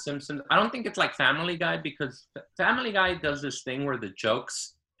 possibly The Simpsons. I don't think it's like Family Guy, because Family Guy does this thing where the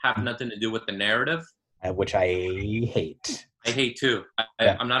jokes have nothing to do with the narrative. Which I hate. I hate too.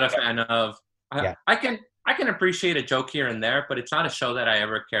 Yeah. I'm not a fan of. I can appreciate a joke here and there, but it's not a show that I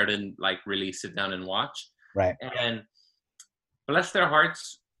ever care to like really sit down and watch. Right. And Bless Their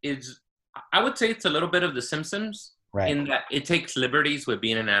Hearts is, I would say it's a little bit of The Simpsons. Right. In that it takes liberties with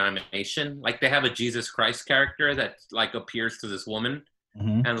being an animation. Like they have a Jesus Christ character that like appears to this woman,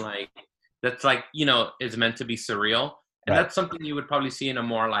 and like that's like is meant to be surreal, and that's something you would probably see in a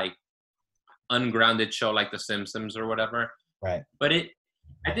more like ungrounded show like The Simpsons or whatever. Right. But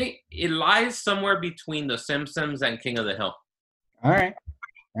I think it lies somewhere between The Simpsons and King of the Hill. All right.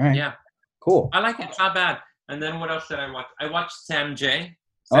 Yeah. Cool. I like it. It's not bad. And then what else did I watch? I watched Sam J.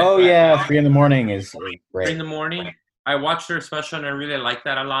 Oh yeah, 3 in is great. 3 in. I watched her special and I really liked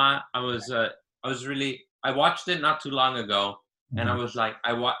that a lot. I watched it not too long ago, and I was like,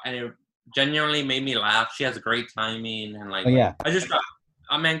 and it genuinely made me laugh. She has great timing, and like, I just thought,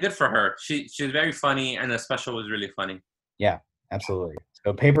 oh man, good for her. She's very funny, and the special was really funny. Yeah, absolutely.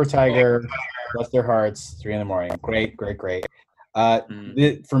 So Paper Tiger, Bless Their Hearts, 3 in. Great.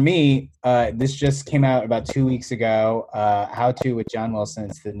 For me, this just came out about 2 weeks ago. How To with John Wilson.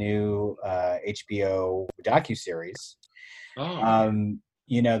 It's the new HBO docuseries.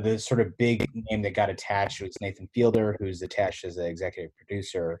 The sort of big name that got attached was Nathan Fielder, who's attached as an executive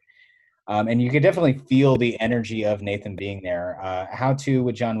producer. And you could definitely feel the energy of Nathan being there. How To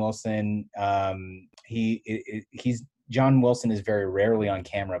with John Wilson. John Wilson is very rarely on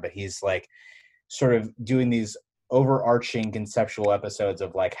camera, but he's like sort of doing these overarching conceptual episodes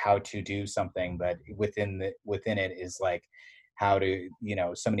of like how to do something, but within it is like how to,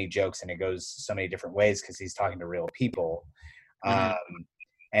 so many jokes, and it goes so many different ways because he's talking to real people.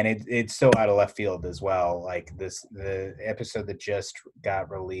 And it's so out of left field as well. Like the episode that just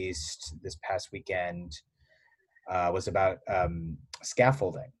got released this past weekend was about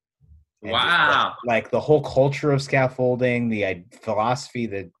scaffolding. And wow. Like the whole culture of scaffolding, the philosophy,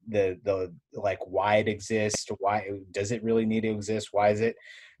 the like why it exists, why does it really need to exist, why is it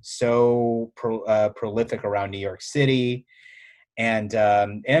so prolific around New York City, and I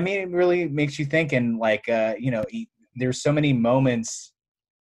mean it really makes you think. And like there's so many moments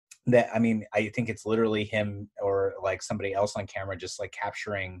that, I mean, I think it's literally him or like somebody else on camera just like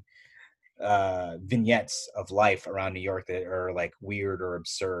capturing vignettes of life around New York that are like weird or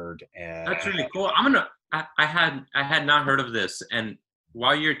absurd. And that's really cool. I had not heard of this, and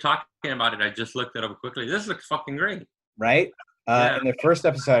while you're talking about it, I just looked it up quickly. This looks fucking great. Right? In the first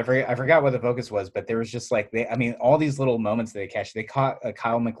episode, I forgot what the focus was, but there was just like all these little moments that they catch. They caught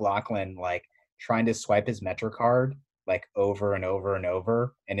Kyle MacLachlan like trying to swipe his MetroCard like over and over and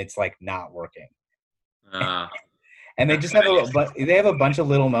over, and it's like not working. And they just have a bunch of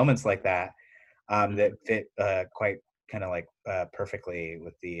little moments like that that fit quite kind of like perfectly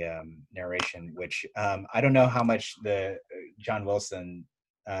with the narration, which I don't know how much the John Wilson,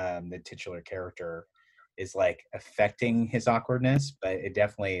 the titular character, is like affecting his awkwardness, but it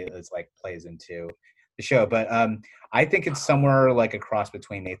definitely is like plays into the show. But I think it's somewhere like a cross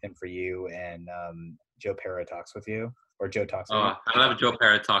between Nathan For You and Joe Pera Talks With You, or Joe Talks With You. I love Joe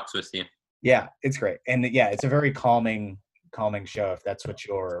Pera Talks With You. Yeah, it's great. And yeah, it's a very calming show if that's what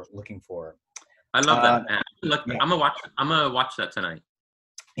you're looking for. I love that, man. Look, yeah. I'm gonna watch that tonight.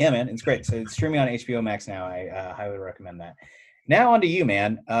 Yeah, man, it's great. So it's streaming on HBO Max now. I highly recommend that. Now on to you,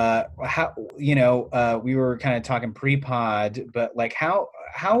 man. How we were kind of talking pre-pod, but like how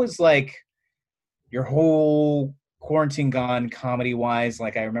is like your whole quarantine gone comedy wise?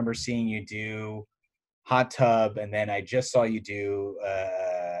 Like I remember seeing you do Hot Tub, and then I just saw you do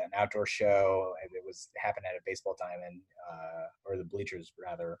an outdoor show. It was happened at a baseball diamond, or the bleachers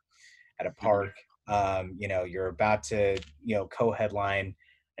rather, at a park. You're about to co-headline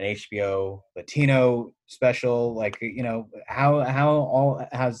an HBO Latino special. Like how all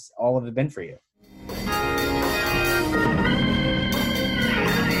has all of it been for you?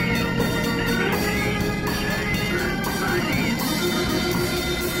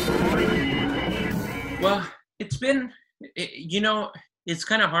 Well, it's been, it's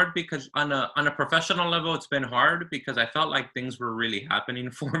kind of hard because on a professional level, it's been hard because I felt like things were really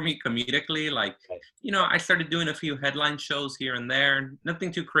happening for me comedically. Like, I started doing a few headline shows here and there,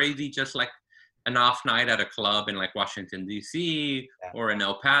 nothing too crazy, just like an off night at a club in like Washington, D.C. or in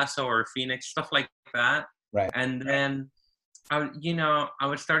El Paso or Phoenix, stuff like that. Right. And then, I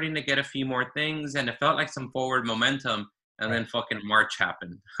was starting to get a few more things and it felt like some forward momentum. And then fucking March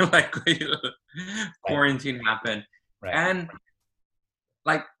happened, like quarantine happened. Right. And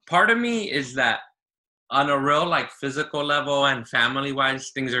like part of me is that on a real like physical level and family wise,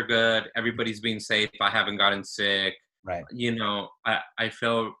 things are good. Everybody's being safe. I haven't gotten sick. Right. I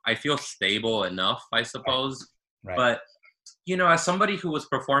feel stable enough, I suppose. Right. But, as somebody who was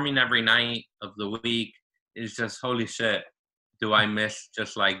performing every night of the week, is just holy shit. Do I miss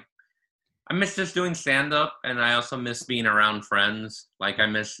I miss just doing stand-up, and I also miss being around friends. Like, I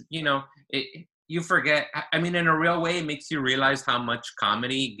miss, you forget. I mean, in a real way, it makes you realize how much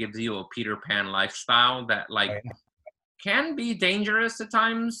comedy gives you a Peter Pan lifestyle that, like, can be dangerous at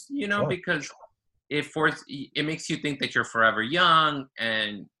times, Sure. because it makes you think that you're forever young,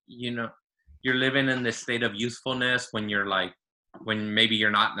 and, you're living in this state of youthfulness when maybe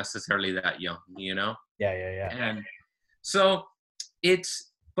you're not necessarily that young, Yeah. And so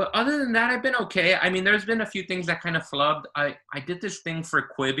but other than that, I've been okay. I mean, there's been a few things that kind of flubbed. I did this thing for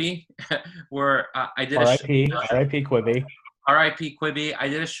Quibi where I did R.I.P. Quibi. R.I.P. Quibi. I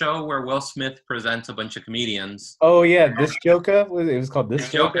did a show where Will Smith presents a bunch of comedians. Oh, yeah. This Joker? It was called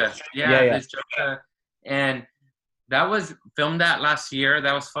This Joker? Yeah. This Joker. And that was filmed that last year.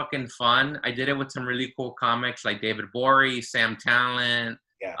 That was fucking fun. I did it with some really cool comics like David Bory, Sam Talent,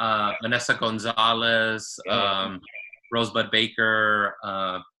 Vanessa Gonzalez, Rosebud Baker,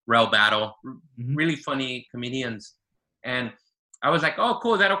 Rel Battle, really funny comedians. And I was like, oh,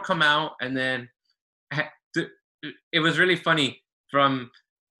 cool, that'll come out. And then it was really funny. From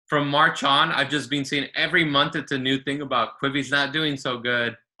March on, I've just been seeing every month it's a new thing about Quibi's not doing so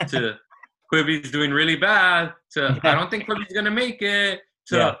good to Quibi's doing really bad to I don't think Quibi's going to make it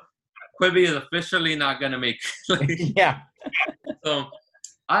to Quibi is officially not going to make it. So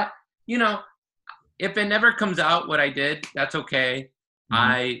if it never comes out what I did, that's okay.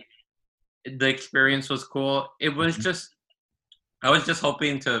 The experience was cool. It was just, I was just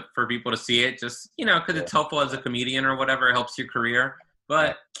hoping for people to see it, just, because it's helpful as a comedian or whatever. It helps your career.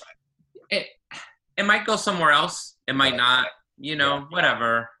 But it might go somewhere else. It might not,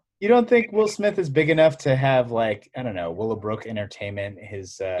 whatever. You don't think Will Smith is big enough to have, like, I don't know, Willowbrook Entertainment,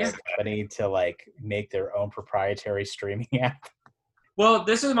 his company, to, like, make their own proprietary streaming app? Well,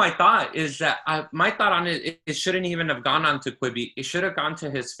 this is my thought, is that my thought on it shouldn't even have gone on to Quibi. It should have gone to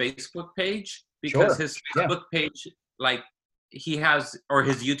his Facebook page, because his Facebook page, like, he has, or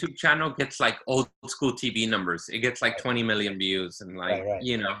his YouTube channel gets, like, old school TV numbers. It gets, like, 20 million views and, like,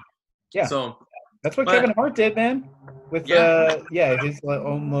 Yeah. So that's what Kevin Hart did, man. With his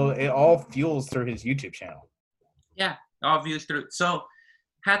own little, it all fuels through his YouTube channel. Yeah, all views through. So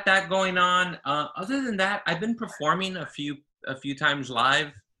had that going on. Other than that, I've been performing a few times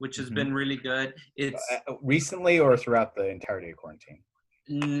live, which has been really good. It's recently or throughout the entirety of quarantine?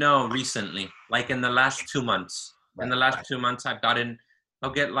 No, recently, like in the last 2 months. In the last 2 months,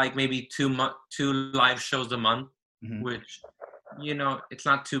 I'll get like maybe two live shows a month, which, it's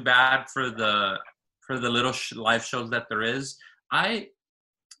not too bad for the little live shows that there is.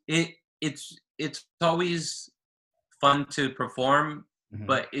 It's always fun to perform,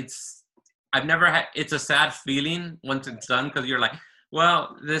 but it's a sad feeling once it's done, because you're like,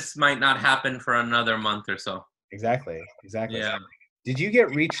 well, this might not happen for another month or so. Exactly. Yeah. Did you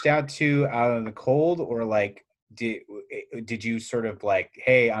get reached out to out in the cold, or like did you sort of like,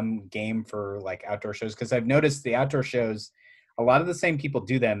 hey, I'm game for like outdoor shows? Because I've noticed the outdoor shows, a lot of the same people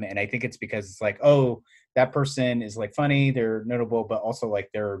do them, and I think it's because it's like, oh, that person is like funny, they're notable, but also like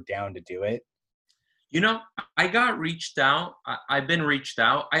they're down to do it. I got reached out. I've been reached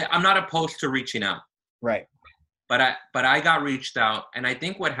out. I'm not opposed to reaching out. Right. but I got reached out, and I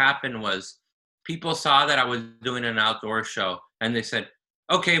think what happened was people saw that I was doing an outdoor show, and they said,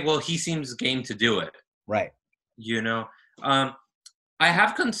 okay, well, he seems game to do it. Right. You know, I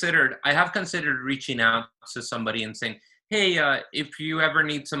have considered reaching out to somebody and saying, hey, if you ever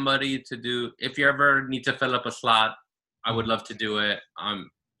need somebody if you ever need to fill up a slot, I would love to do it.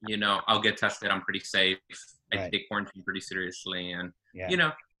 You know, I'll get tested. I'm pretty safe. I take quarantine pretty seriously, and you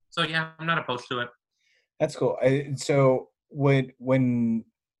know, so yeah, I'm not opposed to it. That's cool. So when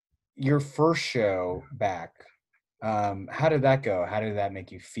your first show back, how did that go? How did that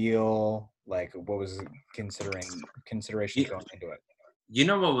make you feel? Like, what was consideration going into it? You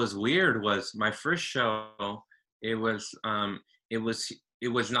know what was weird was my first show. It was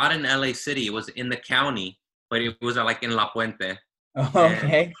not in LA City. It was in the county, but it was like in La Puente.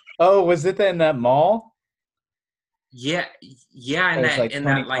 Okay. Oh, was it in that mall? Yeah, in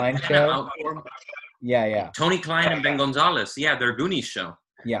that like show. Outdoor, yeah. Tony Klein and Ben Gonzalez. Yeah, their Goonies show.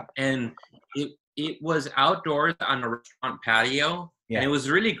 Yeah. And it was outdoors on a restaurant patio. Yeah. And it was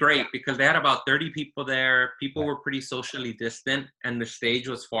really great because they had about 30 people there. People were pretty socially distant, and the stage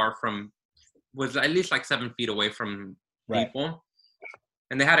was was at least like 7 feet away from people.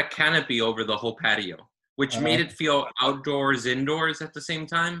 And they had a canopy over the whole patio, which made it feel outdoors, indoors at the same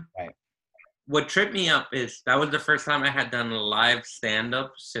time. Right. What tripped me up is that was the first time I had done a live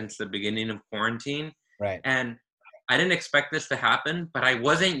stand-up since the beginning of quarantine. Right. And I didn't expect this to happen, but I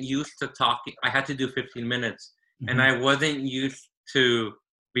wasn't used to talking. I had to do 15 minutes, and I wasn't used to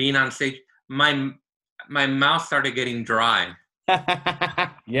being on stage. My mouth started getting dry.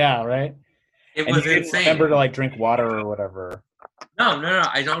 Yeah, right. It was insane. Remember to like drink water or whatever. No.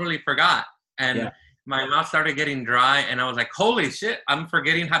 I totally forgot, and my mouth started getting dry, and I was like, "Holy shit! I'm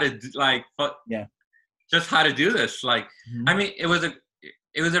forgetting how to just how to do this." Like, I mean, it was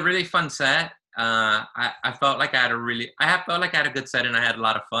a really fun set. I felt like I had a good set, and I had a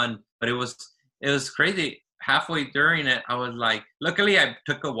lot of fun. But it was crazy. Halfway during it, I was like, luckily I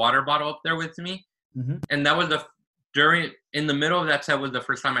took a water bottle up there with me, and that was in the middle of that set was the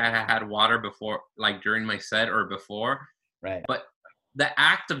first time I had water before, like during my set or before. Right. But the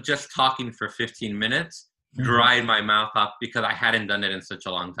act of just talking for 15 minutes dried my mouth up because I hadn't done it in such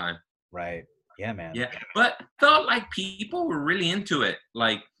a long time. Right. Yeah, man. Yeah, but felt like people were really into it.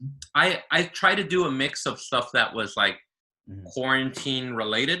 Like I tried to do a mix of stuff that was like quarantine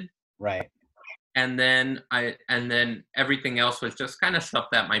related. Right. And then everything else was just kind of stuff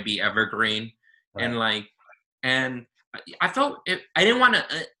that might be evergreen. Right. And I felt it. I didn't want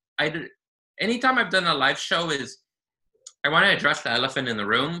to. Anytime I've done a live show is I want to address the elephant in the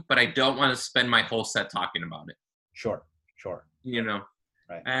room, but I don't want to spend my whole set talking about it. Sure. You know.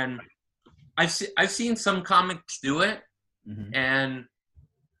 Right. And I've seen some comics do it, and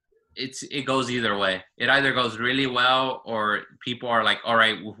it goes either way. It either goes really well, or people are like, "All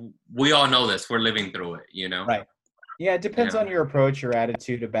right, we all know this. We're living through it." You know. Right. Yeah, it depends on your approach, your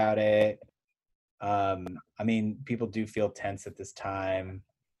attitude about it. I mean, people do feel tense at this time.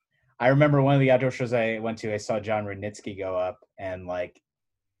 I remember one of the outdoor shows I went to, I saw John Rudnitsky go up, and like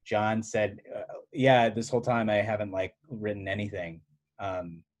John said, this whole time I haven't like written anything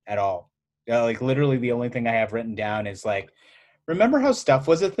at all. Like literally the only thing I have written down is like, remember how stuff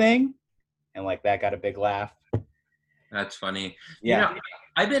was a thing? And like that got a big laugh. That's funny. Yeah. You know,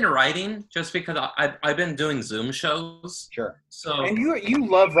 I've been writing just because I've been doing Zoom shows. Sure. So and you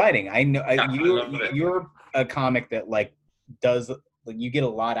love writing. I know I you're a comic that like does like you get a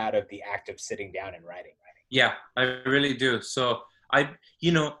lot out of the act of sitting down and writing. Yeah, I really do. So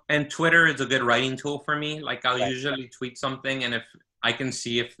and Twitter is a good writing tool for me. Like I'll usually tweet something, and if I can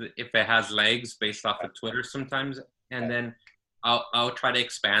see if it has legs based off of Twitter sometimes, and then I'll try to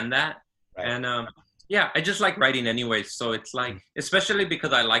expand that. Right. And I just like writing anyway. So it's like, especially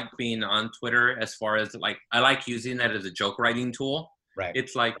because I like being on Twitter as far as like, I like using that as a joke writing tool. Right.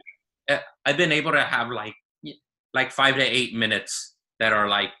 It's like, I've been able to have like 5 to 8 minutes that are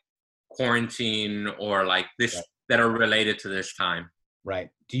like quarantine or like this that are related to this time. Right.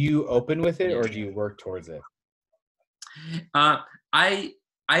 Do you open with it or do you work towards it? I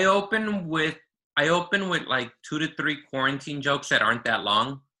open with like 2 to 3 quarantine jokes that aren't that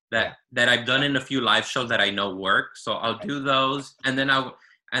long that I've done in a few live shows that I know work. So I'll do those, and then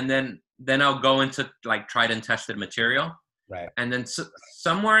I'll go into like tried and tested material. Right. And then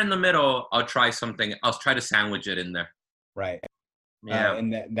somewhere in the middle, I'll try something. I'll try to sandwich it in there. Right. Yeah.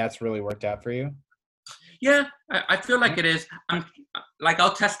 And that's really worked out for you? Yeah, I feel like it is.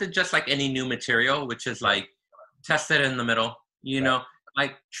 I'll test it just like any new material, which is like test it in the middle. You know,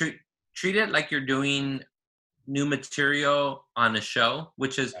 like treat it like you're doing new material on a show,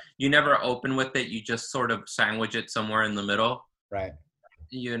 which is you never open with it. You just sort of sandwich it somewhere in the middle. Right.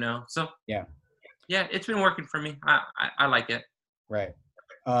 You know, so yeah, it's been working for me. I like it. Right.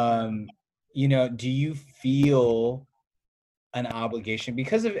 You know, do you feel an obligation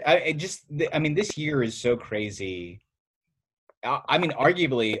because of I mean, this year is so crazy. I mean,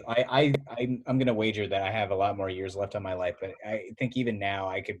 arguably, I'm going to wager that I have a lot more years left on my life, but I think even now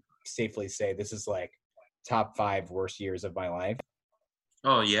I could safely say this is like top 5 worst years of my life.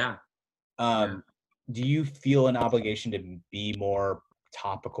 Oh yeah. Do you feel an obligation to be more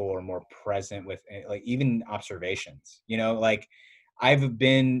topical or more present with like even observations? You know, like I've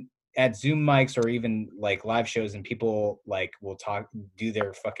been at Zoom mics or even like live shows and people like will do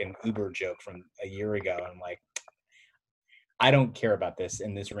their fucking Uber joke from a year ago. And I'm like, I don't care about this.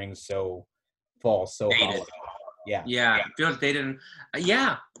 And this rings so false, so hollow. Yeah. Feels dated.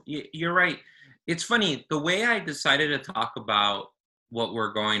 Yeah, you're right. It's funny. The way I decided to talk about what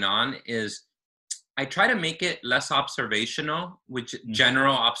we're going on is I try to make it less observational, which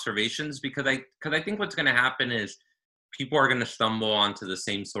general observations, because I think what's going to happen is people are going to stumble onto the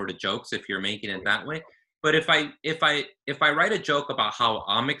same sort of jokes if you're making it that way. But if I write a joke about how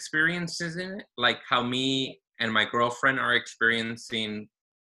I'm experiencing it, like how me and my girlfriend are experiencing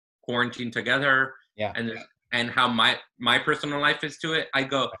quarantine together, and how my personal life is to it, I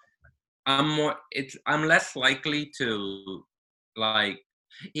go, I'm less likely to like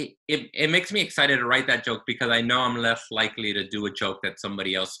it makes me excited to write that joke because I know I'm less likely to do a joke that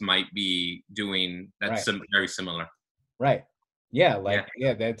somebody else might be doing that's very similar. Right. Yeah. Like,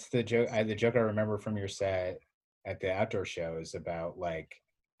 yeah, that's the joke. The joke I remember from your set at the outdoor show is about like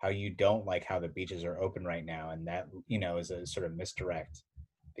how you don't like how the beaches are open right now. And that, you know, is a sort of misdirect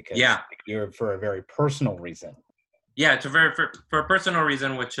because you're for a very personal reason. Yeah. It's for a personal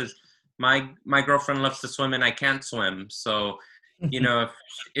reason, which is my girlfriend loves to swim and I can't swim. So, you know,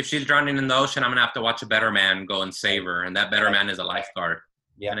 if she's drowning in the ocean, I'm going to have to watch a better man go and save her. And that better man is a lifeguard.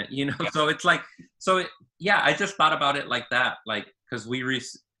 Yeah. And you know, so it's like, I just thought about it like that. Like, cause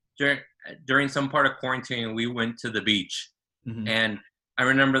during some part of quarantine, we went to the beach and I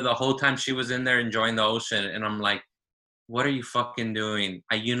remember the whole time she was in there enjoying the ocean. And I'm like, what are you fucking doing?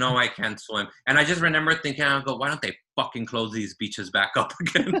 You know, I can't swim. And I just remember thinking, I go, why don't they fucking close these beaches back up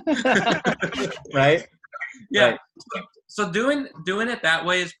again? Right. Yeah. Right. So doing it that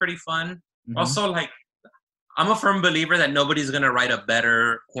way is pretty fun. Also, like, I'm a firm believer that nobody's going to write a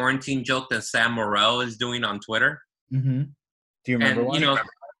better quarantine joke than Sam Morril is doing on Twitter. Do you remember one? You know,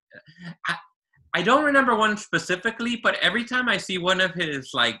 I don't remember one specifically, but every time I see one of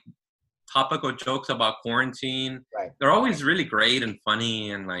his, like, topical jokes about quarantine, they're always really great and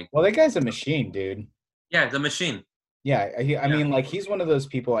funny and, like... Well, that guy's a machine, dude. Yeah, the machine. Yeah, I mean, like, he's one of those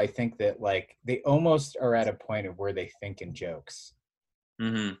people I think that, like, they almost are at a point of where they think in jokes.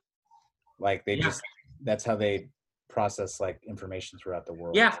 Like, they just... That's how they process like information throughout the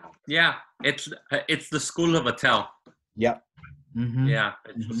world. Yeah. It's the school of Attell. Yep. Yeah,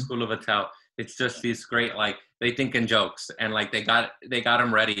 it's the school of Attell. It's just these great, like, they think in jokes and like they got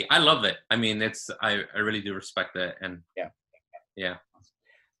them ready. I love it. I mean, I really do respect it. And yeah.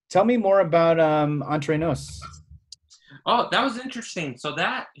 Tell me more about Entre Nos. Oh, that was interesting. So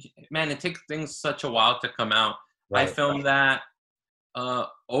that, man, it takes things such a while to come out. I filmed that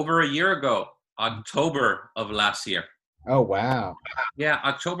over a year ago. October of last year. Oh, wow. Yeah,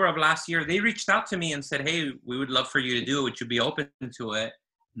 October of last year. They reached out to me and said, hey, we would love for you to do it. Would you be open to it?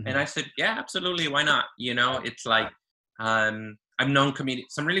 And I said, yeah, absolutely. Why not? You know, it's like, I've known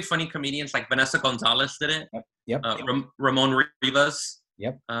some really funny comedians like Vanessa Gonzalez did it. Yep. Ramon Rivas.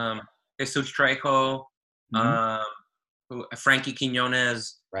 Yep. Jesus Trejo. Frankie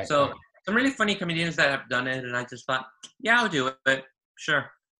Quinones. Right. So some really funny comedians that have done it. And I just thought, yeah, I'll do it. Sure.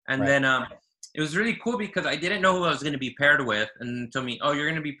 And then, it was really cool because I didn't know who I was going to be paired with, and told me, "Oh, you're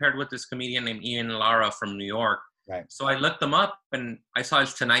going to be paired with this comedian named Ian Lara from New York." Right. So I looked him up, and I saw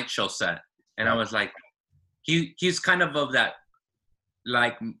his Tonight Show set, and I was like, "He's kind of that,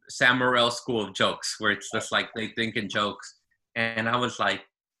 like Sam Morril school of jokes, where it's just like they think in jokes." And I was like,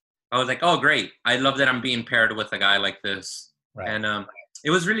 "Oh, great! I love that I'm being paired with a guy like this." Right. And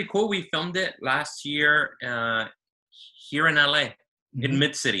it was really cool. We filmed it last year here in LA, in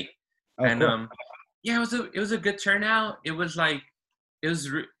Mid City. Oh, and cool. it was a good turnout. It was like it was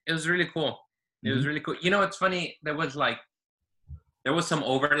really cool. It was really cool. You know, it's funny. There was some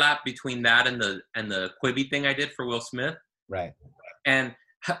overlap between that and the Quibi thing I did for Will Smith. Right. And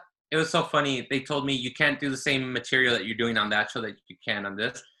it was so funny. They told me you can't do the same material that you're doing on that show that you can on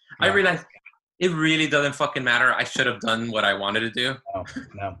this. Yeah. I realized it really doesn't fucking matter. I should have done what I wanted to do.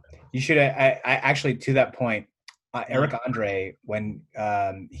 No. You should. I actually, to that point, Eric Andre, when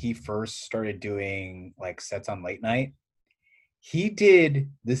he first started doing like sets on late night, he did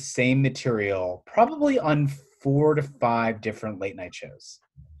the same material probably on 4 to 5 different late night shows.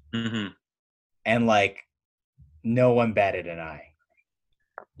 Mm-hmm. And like no one batted an eye.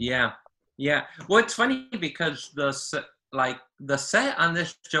 Yeah. Well, it's funny because the set on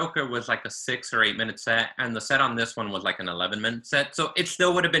this Joker was like a 6 or 8 minute set, and the set on this one was like an 11-minute set. So it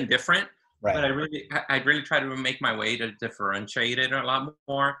still would have been different. Right. But I really try to make my way to differentiate it a lot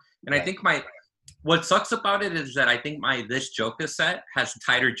more. And Right. I think what sucks about it is that I think this Joker set has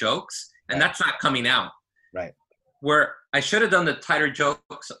tighter jokes, and that's not coming out. Right. Where I should have done the tighter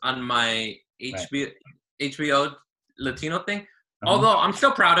jokes on my HBO Latino thing. Although I'm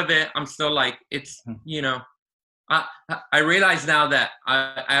still proud of it. I'm still like, it's, I realize now that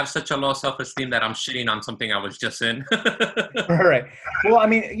I have such a low self-esteem that I'm shitting on something I was just in. Right. Well, I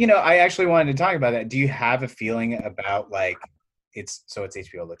mean, I actually wanted to talk about that. Do you have a feeling about like, it's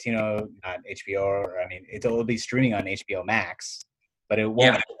HBO Latino, not HBO, or I mean, it'll be streaming on HBO Max, but it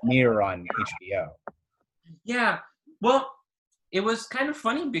won't mirror on HBO. Yeah. Well, it was kind of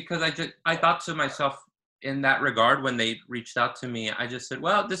funny because I thought to myself, in that regard, when they reached out to me, I just said,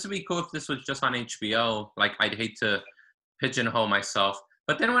 well, this would be cool if this was just on HBO. Like, I'd hate to pigeonhole myself.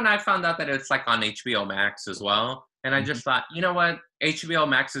 But then when I found out that it's like on HBO Max as well, and I just thought, you know what? HBO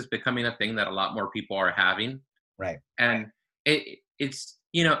Max is becoming a thing that a lot more people are having. Right. And it's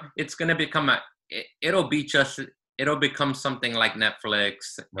going to become it'll become something like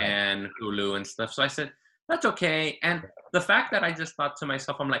Netflix and Hulu and stuff. So I said, that's okay. And the fact that I just thought to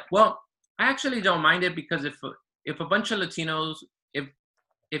myself, I'm like, well, I actually don't mind it, because if a bunch of Latinos,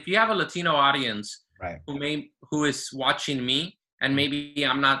 if you have a Latino audience who is watching me, and maybe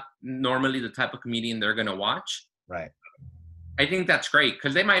I'm not normally the type of comedian they're gonna watch, I think that's great,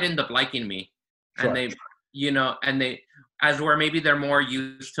 because they might end up liking me, and as where maybe they're more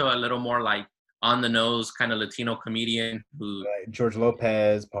used to a little more like on the nose kind of Latino comedian who George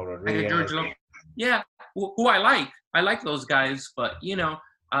Lopez, Paul Rodriguez, who I like those guys, but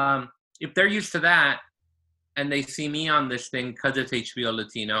if they're used to that and they see me on this thing because it's HBO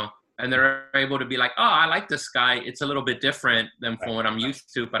Latino, and they're able to be like, oh, I like this guy. It's a little bit different than from what I'm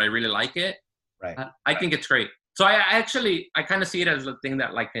used to, but I really like it. I think it's great. So I kind of see it as a thing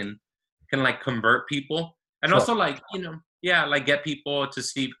that like can like convert people, and also like, like get people to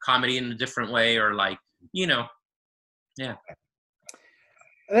see comedy in a different way, or like,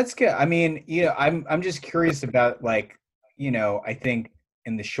 That's good. I mean, I'm just curious about like, I think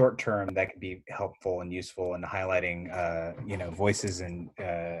in the short term that could be helpful and useful in highlighting voices and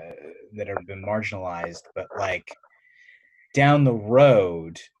that have been marginalized, but like down the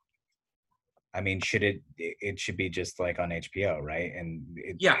road, I mean, it should be just like on HBO, right? And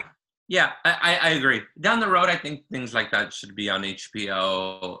I agree. Down the road, I think things like that should be on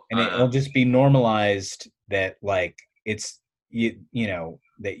HBO, and it'll just be normalized that like it's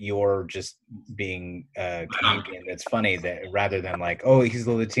that you're just being a comedian that's funny, that rather than like, oh, he's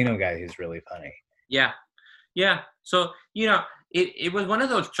the Latino guy who's really funny. Yeah. So, it was one of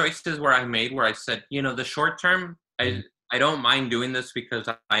those choices where I made where I said, the short term, I don't mind doing this because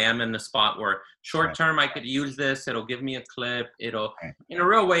I am in the spot where short term I could use this. It'll give me a clip. It'll, in a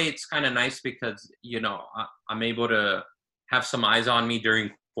real way, it's kind of nice because, I'm able to have some eyes on me during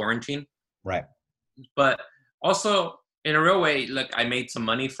quarantine. Right. But also, in a real way, look, I made some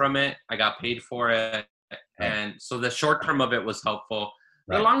money from it. I got paid for it. And so the short term of it was helpful.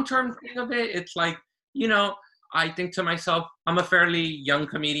 The long term thing of it, it's like, I think to myself, I'm a fairly young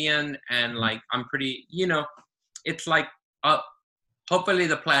comedian, and like, I'm pretty, it's like, hopefully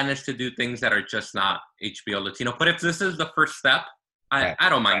the plan is to do things that are just not HBO Latino. But if this is the first step, I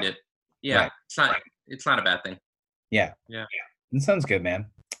don't mind it. Yeah. It's not a bad thing. Yeah. It sounds good, man.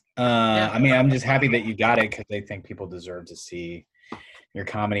 I mean, I'm just happy that you got it, because I think people deserve to see your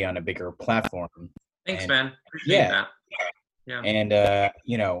comedy on a bigger platform. Thanks, man. Appreciate that. Yeah. And,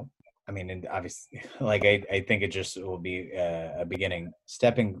 I mean, and obviously, like, I think it just will be a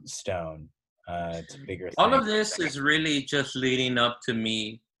stepping stone to bigger things. All of this is really just leading up to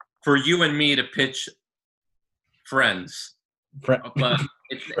me, for you and me to pitch Friends. Friends.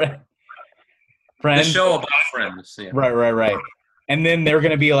 The show about friends. Yeah. Right. And then they're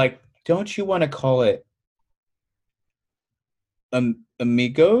going to be like, don't you want to call it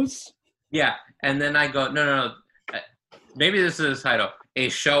Amigos? Yeah. And then I go, no. Maybe this is the title. A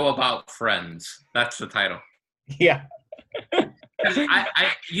show about friends. That's the title. Yeah.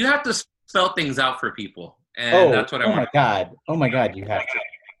 You have to spell things out for people. And that's what I want. Oh my God, you have to.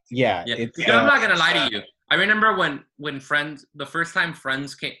 Yeah. I'm not going to lie to you. I remember when Friends, the first time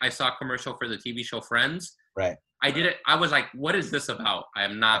Friends came, I saw a commercial for the TV show Friends. Right. I did it. I was like, what is this about? I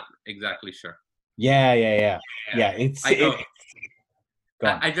am not exactly sure. Yeah. It's I go. go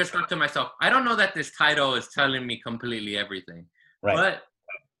on. I just thought to myself, I don't know that this title is telling me completely everything. Right. But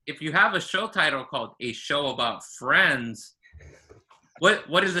if you have a show title called A Show About Friends,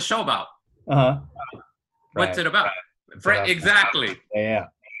 what is the show about? Uh-huh. What's it about? Exactly. Yeah.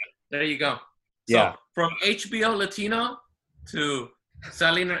 There you go. Yeah. So from HBO Latino to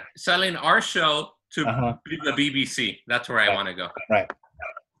selling our show to the BBC. That's where I want to go. Right.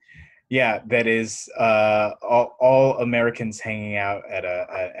 Yeah, that is all Americans hanging out at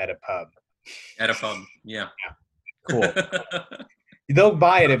a pub. At a pub, yeah. Cool. They'll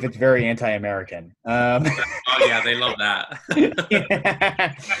buy it if it's very anti-American. Oh yeah, they love that.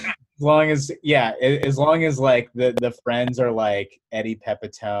 As long as like the friends are like Eddie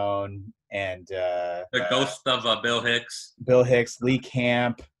Pepitone and the ghost of Bill Hicks. Bill Hicks, Lee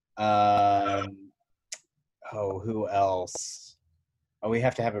Camp. Who else? Oh, we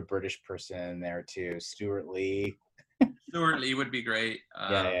have to have a British person in there too. Stuart Lee. Stuart Lee would be great.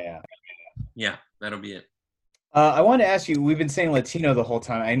 Yeah, that'll be it. I wanted to ask you, we've been saying Latino the whole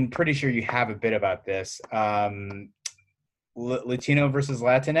time. I'm pretty sure you have a bit about this. Latino versus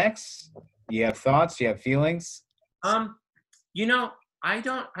Latinx? You have thoughts? You have feelings? I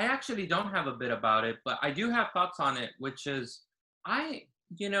actually don't have a bit about it, but I do have thoughts on it, which is,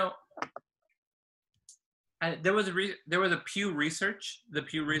 there was a Pew Research. The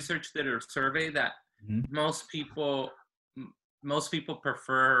Pew Research did a survey that most people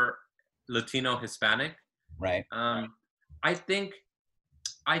prefer Latino Hispanic. Right. I think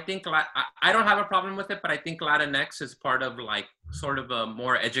I don't have a problem with it, but I think Latinx is part of like sort of a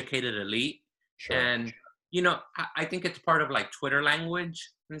more educated elite. Sure. And I think it's part of like Twitter language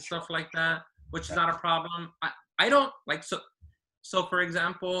and stuff like that, which is not a problem. I don't like so for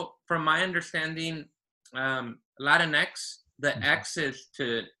example, from my understanding, Latinx, the X is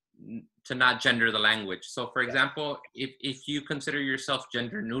to not gender the language. So for example, if you consider yourself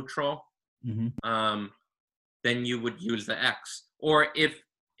gender neutral, then you would use the X. Or if,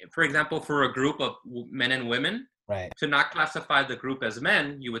 for example, for a group of men and women, right, to not classify the group as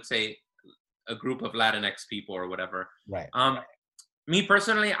men, you would say a group of Latinx people or whatever. Right. Me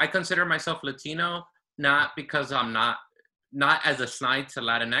personally, I consider myself Latino, not because I'm not as a snide to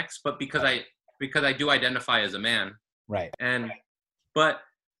Latinx, but because I do identify as a man. Right. But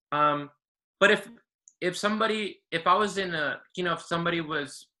if I was in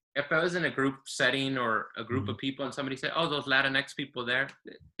a group setting or a group of people and somebody said, oh, those Latinx people there,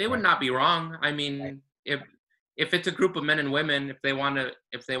 they would not be wrong. I mean, if it's a group of men and women, if they want to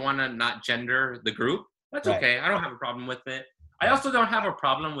not gender the group, that's okay. I don't have a problem with it. I also don't have a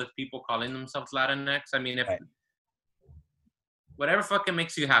problem with people calling themselves Latinx. I mean, if whatever fucking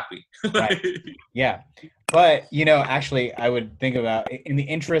makes you happy. Right. Yeah. But, actually, I would think about, in the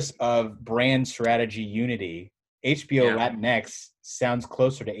interest of brand strategy unity, HBO Latinx sounds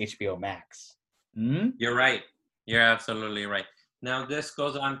closer to HBO Max. You're right. You're absolutely right. Now, this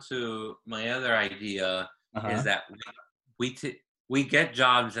goes on to my other idea, is that we get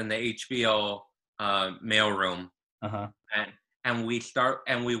jobs in the HBO mailroom, and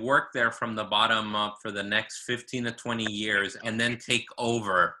we work there from the bottom up for the next 15 to 20 years and then take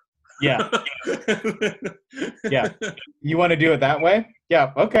over. Yeah. Yeah. You want to do it that way?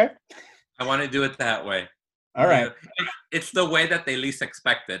 Yeah. Okay. I want to do it that way. All right. It's the way that they least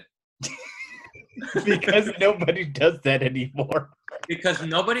expect it. Because nobody does that anymore. Because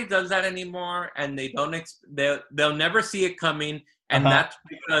nobody does that anymore, and they don't. They'll never see it coming, and that's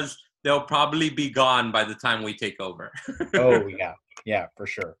because they'll probably be gone by the time we take over. Oh yeah, for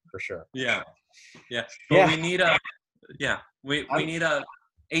sure. Yeah. But we need a need a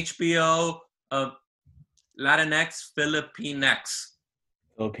HBO Latinx Filipinx.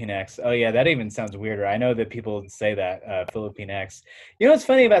 Filipinx. Oh yeah, that even sounds weirder. I know that people say that Filipinx. You know what's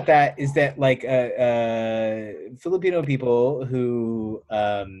funny about that is that like Filipino people who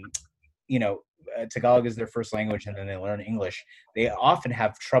Tagalog is their first language and then they learn English, they often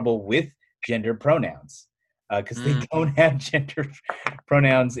have trouble with gender pronouns because they don't have gender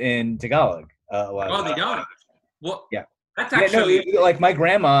pronouns in Tagalog. They don't. Well, yeah, that's actually like my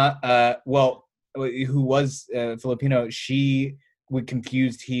grandma. Who was Filipino, she would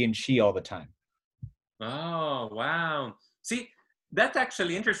confuse he and she all the time. Oh, wow. See, that's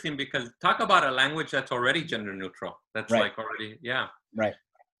actually interesting because talk about a language that's already gender neutral. That's like already, Right.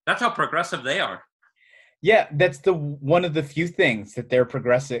 That's how progressive they are. Yeah, that's one of the few things that they're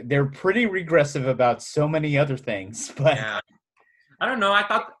progressive. They're pretty regressive about so many other things, but I don't know. I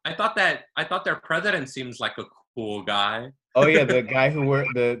thought their president seems like a cool guy. Oh yeah, the guy who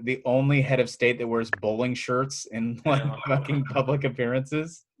the only head of state that wears bowling shirts in like fucking public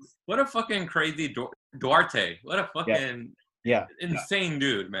appearances. What a fucking crazy Duarte. What a Yeah, fucking yeah, insane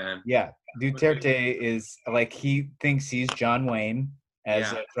dude, man. yeah. Duterte is like he thinks he's John Wayne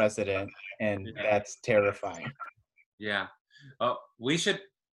as Yeah. a president, and Yeah. that's terrifying. Yeah. Oh, we should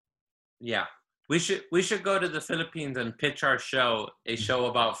go to the Philippines and pitch our show, a show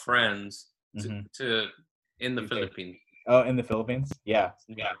about friends to in the Philippines. Oh, in the Philippines? Yeah.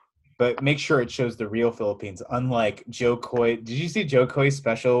 Yeah. But make sure it shows the real Philippines, unlike Joe Coy. Did you see Joe Coy's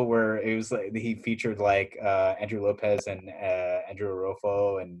special where it was like he featured like Andrew Lopez and Andrew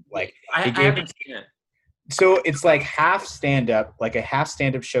Arofo and like I haven't seen it. So it's like half stand up, like a half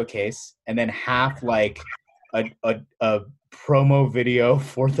stand up showcase, and then half like a promo video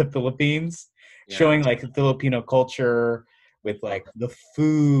for the Philippines, showing like the Filipino culture with like the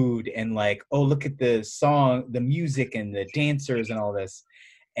food and like, oh, look at the song, the music and the dancers and all this.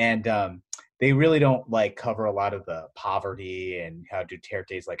 And they really don't like cover a lot of the poverty and how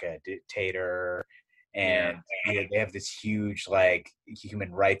Duterte's like a dictator. And they have this huge like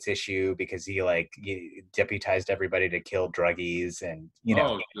human rights issue because he deputized everybody to kill druggies and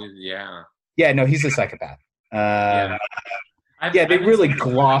no, he's a psychopath. They really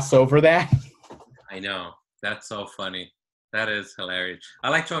gloss over that. I know, that's so funny. That is hilarious. I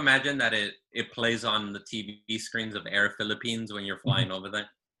like to imagine that it plays on the TV screens of Air Philippines when you're flying over there.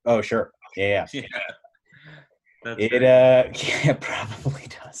 Oh sure, yeah. It probably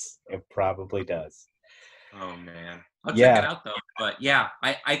does. It probably does. Oh man, I'll check it out though. But yeah,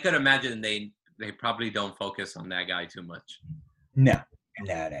 I could imagine they probably don't focus on that guy too much. No.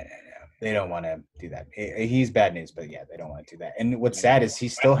 They don't want to do that. He's bad news, but yeah, they don't want to do that. And what's sad is he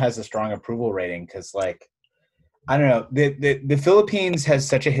still has a strong approval rating because, like, I don't know, the Philippines has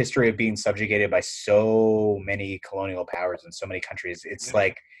such a history of being subjugated by so many colonial powers in so many countries. It's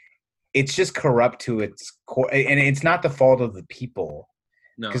like it's just corrupt to its core, and it's not the fault of the people.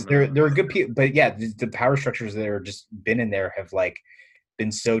 Because they're good people, but yeah, the power structures that are just been in there have like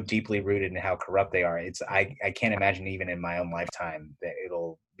been so deeply rooted in how corrupt they are. It's I can't imagine even in my own lifetime that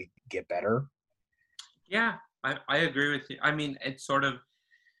it'll get better. Yeah, I agree with you. I mean, it's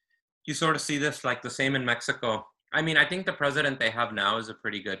you sort of see this like the same in Mexico. I mean, I think the president they have now is a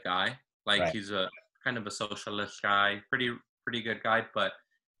pretty good guy. Like he's a kind of a socialist guy, pretty good guy. But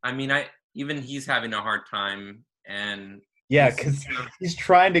I mean, even he's having a hard time and. Yeah, because he's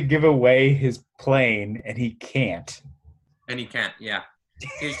trying to give away his plane, and he can't. Yeah.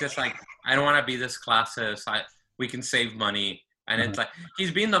 He's just like, I don't want to be this classist. We can save money. And it's like,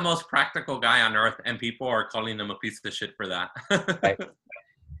 he's being the most practical guy on earth, and people are calling him a piece of shit for that.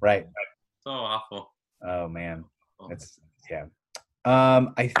 Right. So awful. Oh, man.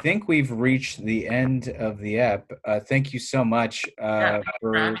 I think we've reached the end of the ep. Thank you so much for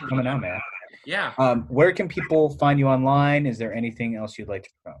coming on, man. Yeah. Where can people find you online? Is there anything else you'd like to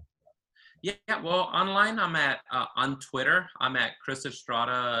promote? Yeah. Well, online, I'm at on Twitter. I'm at Chris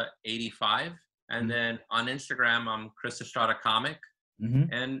Estrada 85, and then on Instagram, I'm Chris Estrada Comic.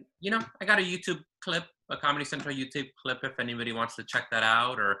 And I got a YouTube clip, a Comedy Central YouTube clip. If anybody wants to check that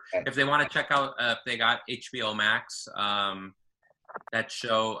out, or if they want to check out, if they got HBO Max, that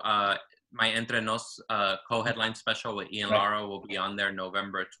show, my Entre Nos co-headline special with Ian Lara will be on there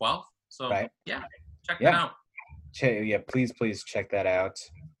November 12th. So check that out. Yeah, please check that out.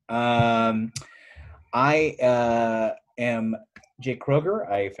 I am Jake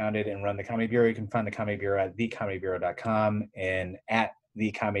Kroger. I founded and run the Comedy Bureau. You can find the Comedy Bureau at thecomedybureau.com and at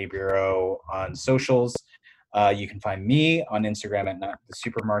the Comedy Bureau on socials. You can find me on Instagram at Not the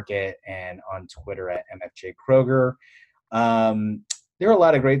Supermarket and on Twitter at MFJ Kroger. There are a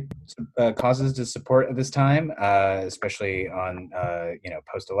lot of great causes to support at this time, especially on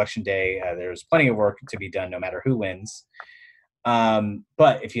post-election day. There's plenty of work to be done no matter who wins.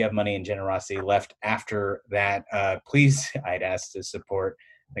 But if you have money and generosity left after that, please, I'd ask to support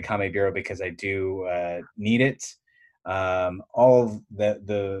the Comedy Bureau because I do need it. All of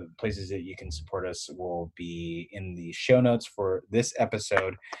the places that you can support us will be in the show notes for this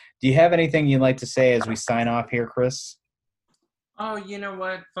episode. Do you have anything you'd like to say as we sign off here, Chris? Oh, you know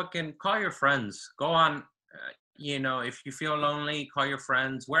what? Fucking call your friends. Go on. If you feel lonely, call your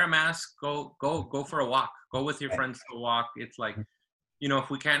friends. Wear a mask. Go for a walk. Go with your friends to walk. It's like, if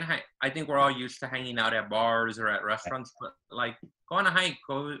we can't, I think we're all used to hanging out at bars or at restaurants. But like, go on a hike.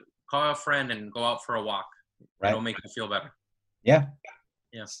 Go call a friend and go out for a walk. It'll make you feel better. Yeah.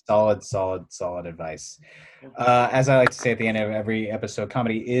 Solid advice. As I like to say at the end of every episode,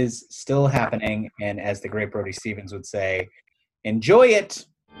 comedy is still happening, and as the great Brody Stevens would say, enjoy it.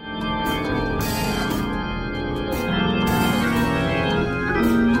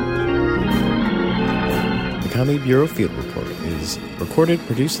 County Bureau Field Report is recorded,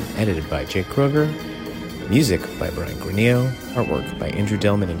 produced, and edited by Jake Kroger. Music by Brian Granillo. Artwork by Andrew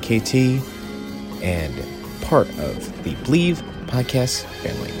Delman and KT. And part of the Believe podcast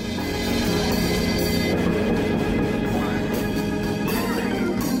family.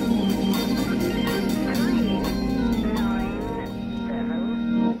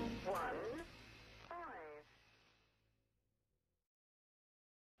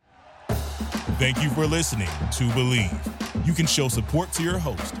 Thank you for listening to Believe. You can show support to your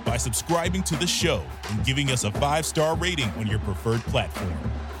host by subscribing to the show and giving us a 5-star rating on your preferred platform.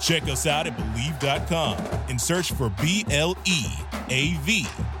 Check us out at Believe.com and search for BLEAV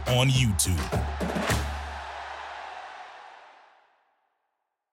on YouTube.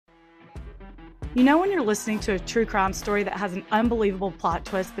 You know when you're listening to a true crime story that has an unbelievable plot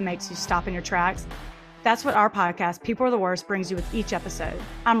twist that makes you stop in your tracks? That's what our podcast, People Are the Worst, brings you with each episode.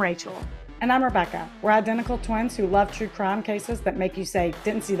 I'm Rachel. And I'm Rebecca. We're identical twins who love true crime cases that make you say,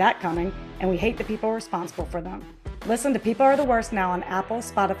 didn't see that coming, and we hate the people responsible for them. Listen to People Are the Worst now on Apple,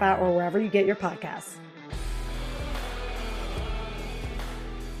 Spotify, or wherever you get your podcasts.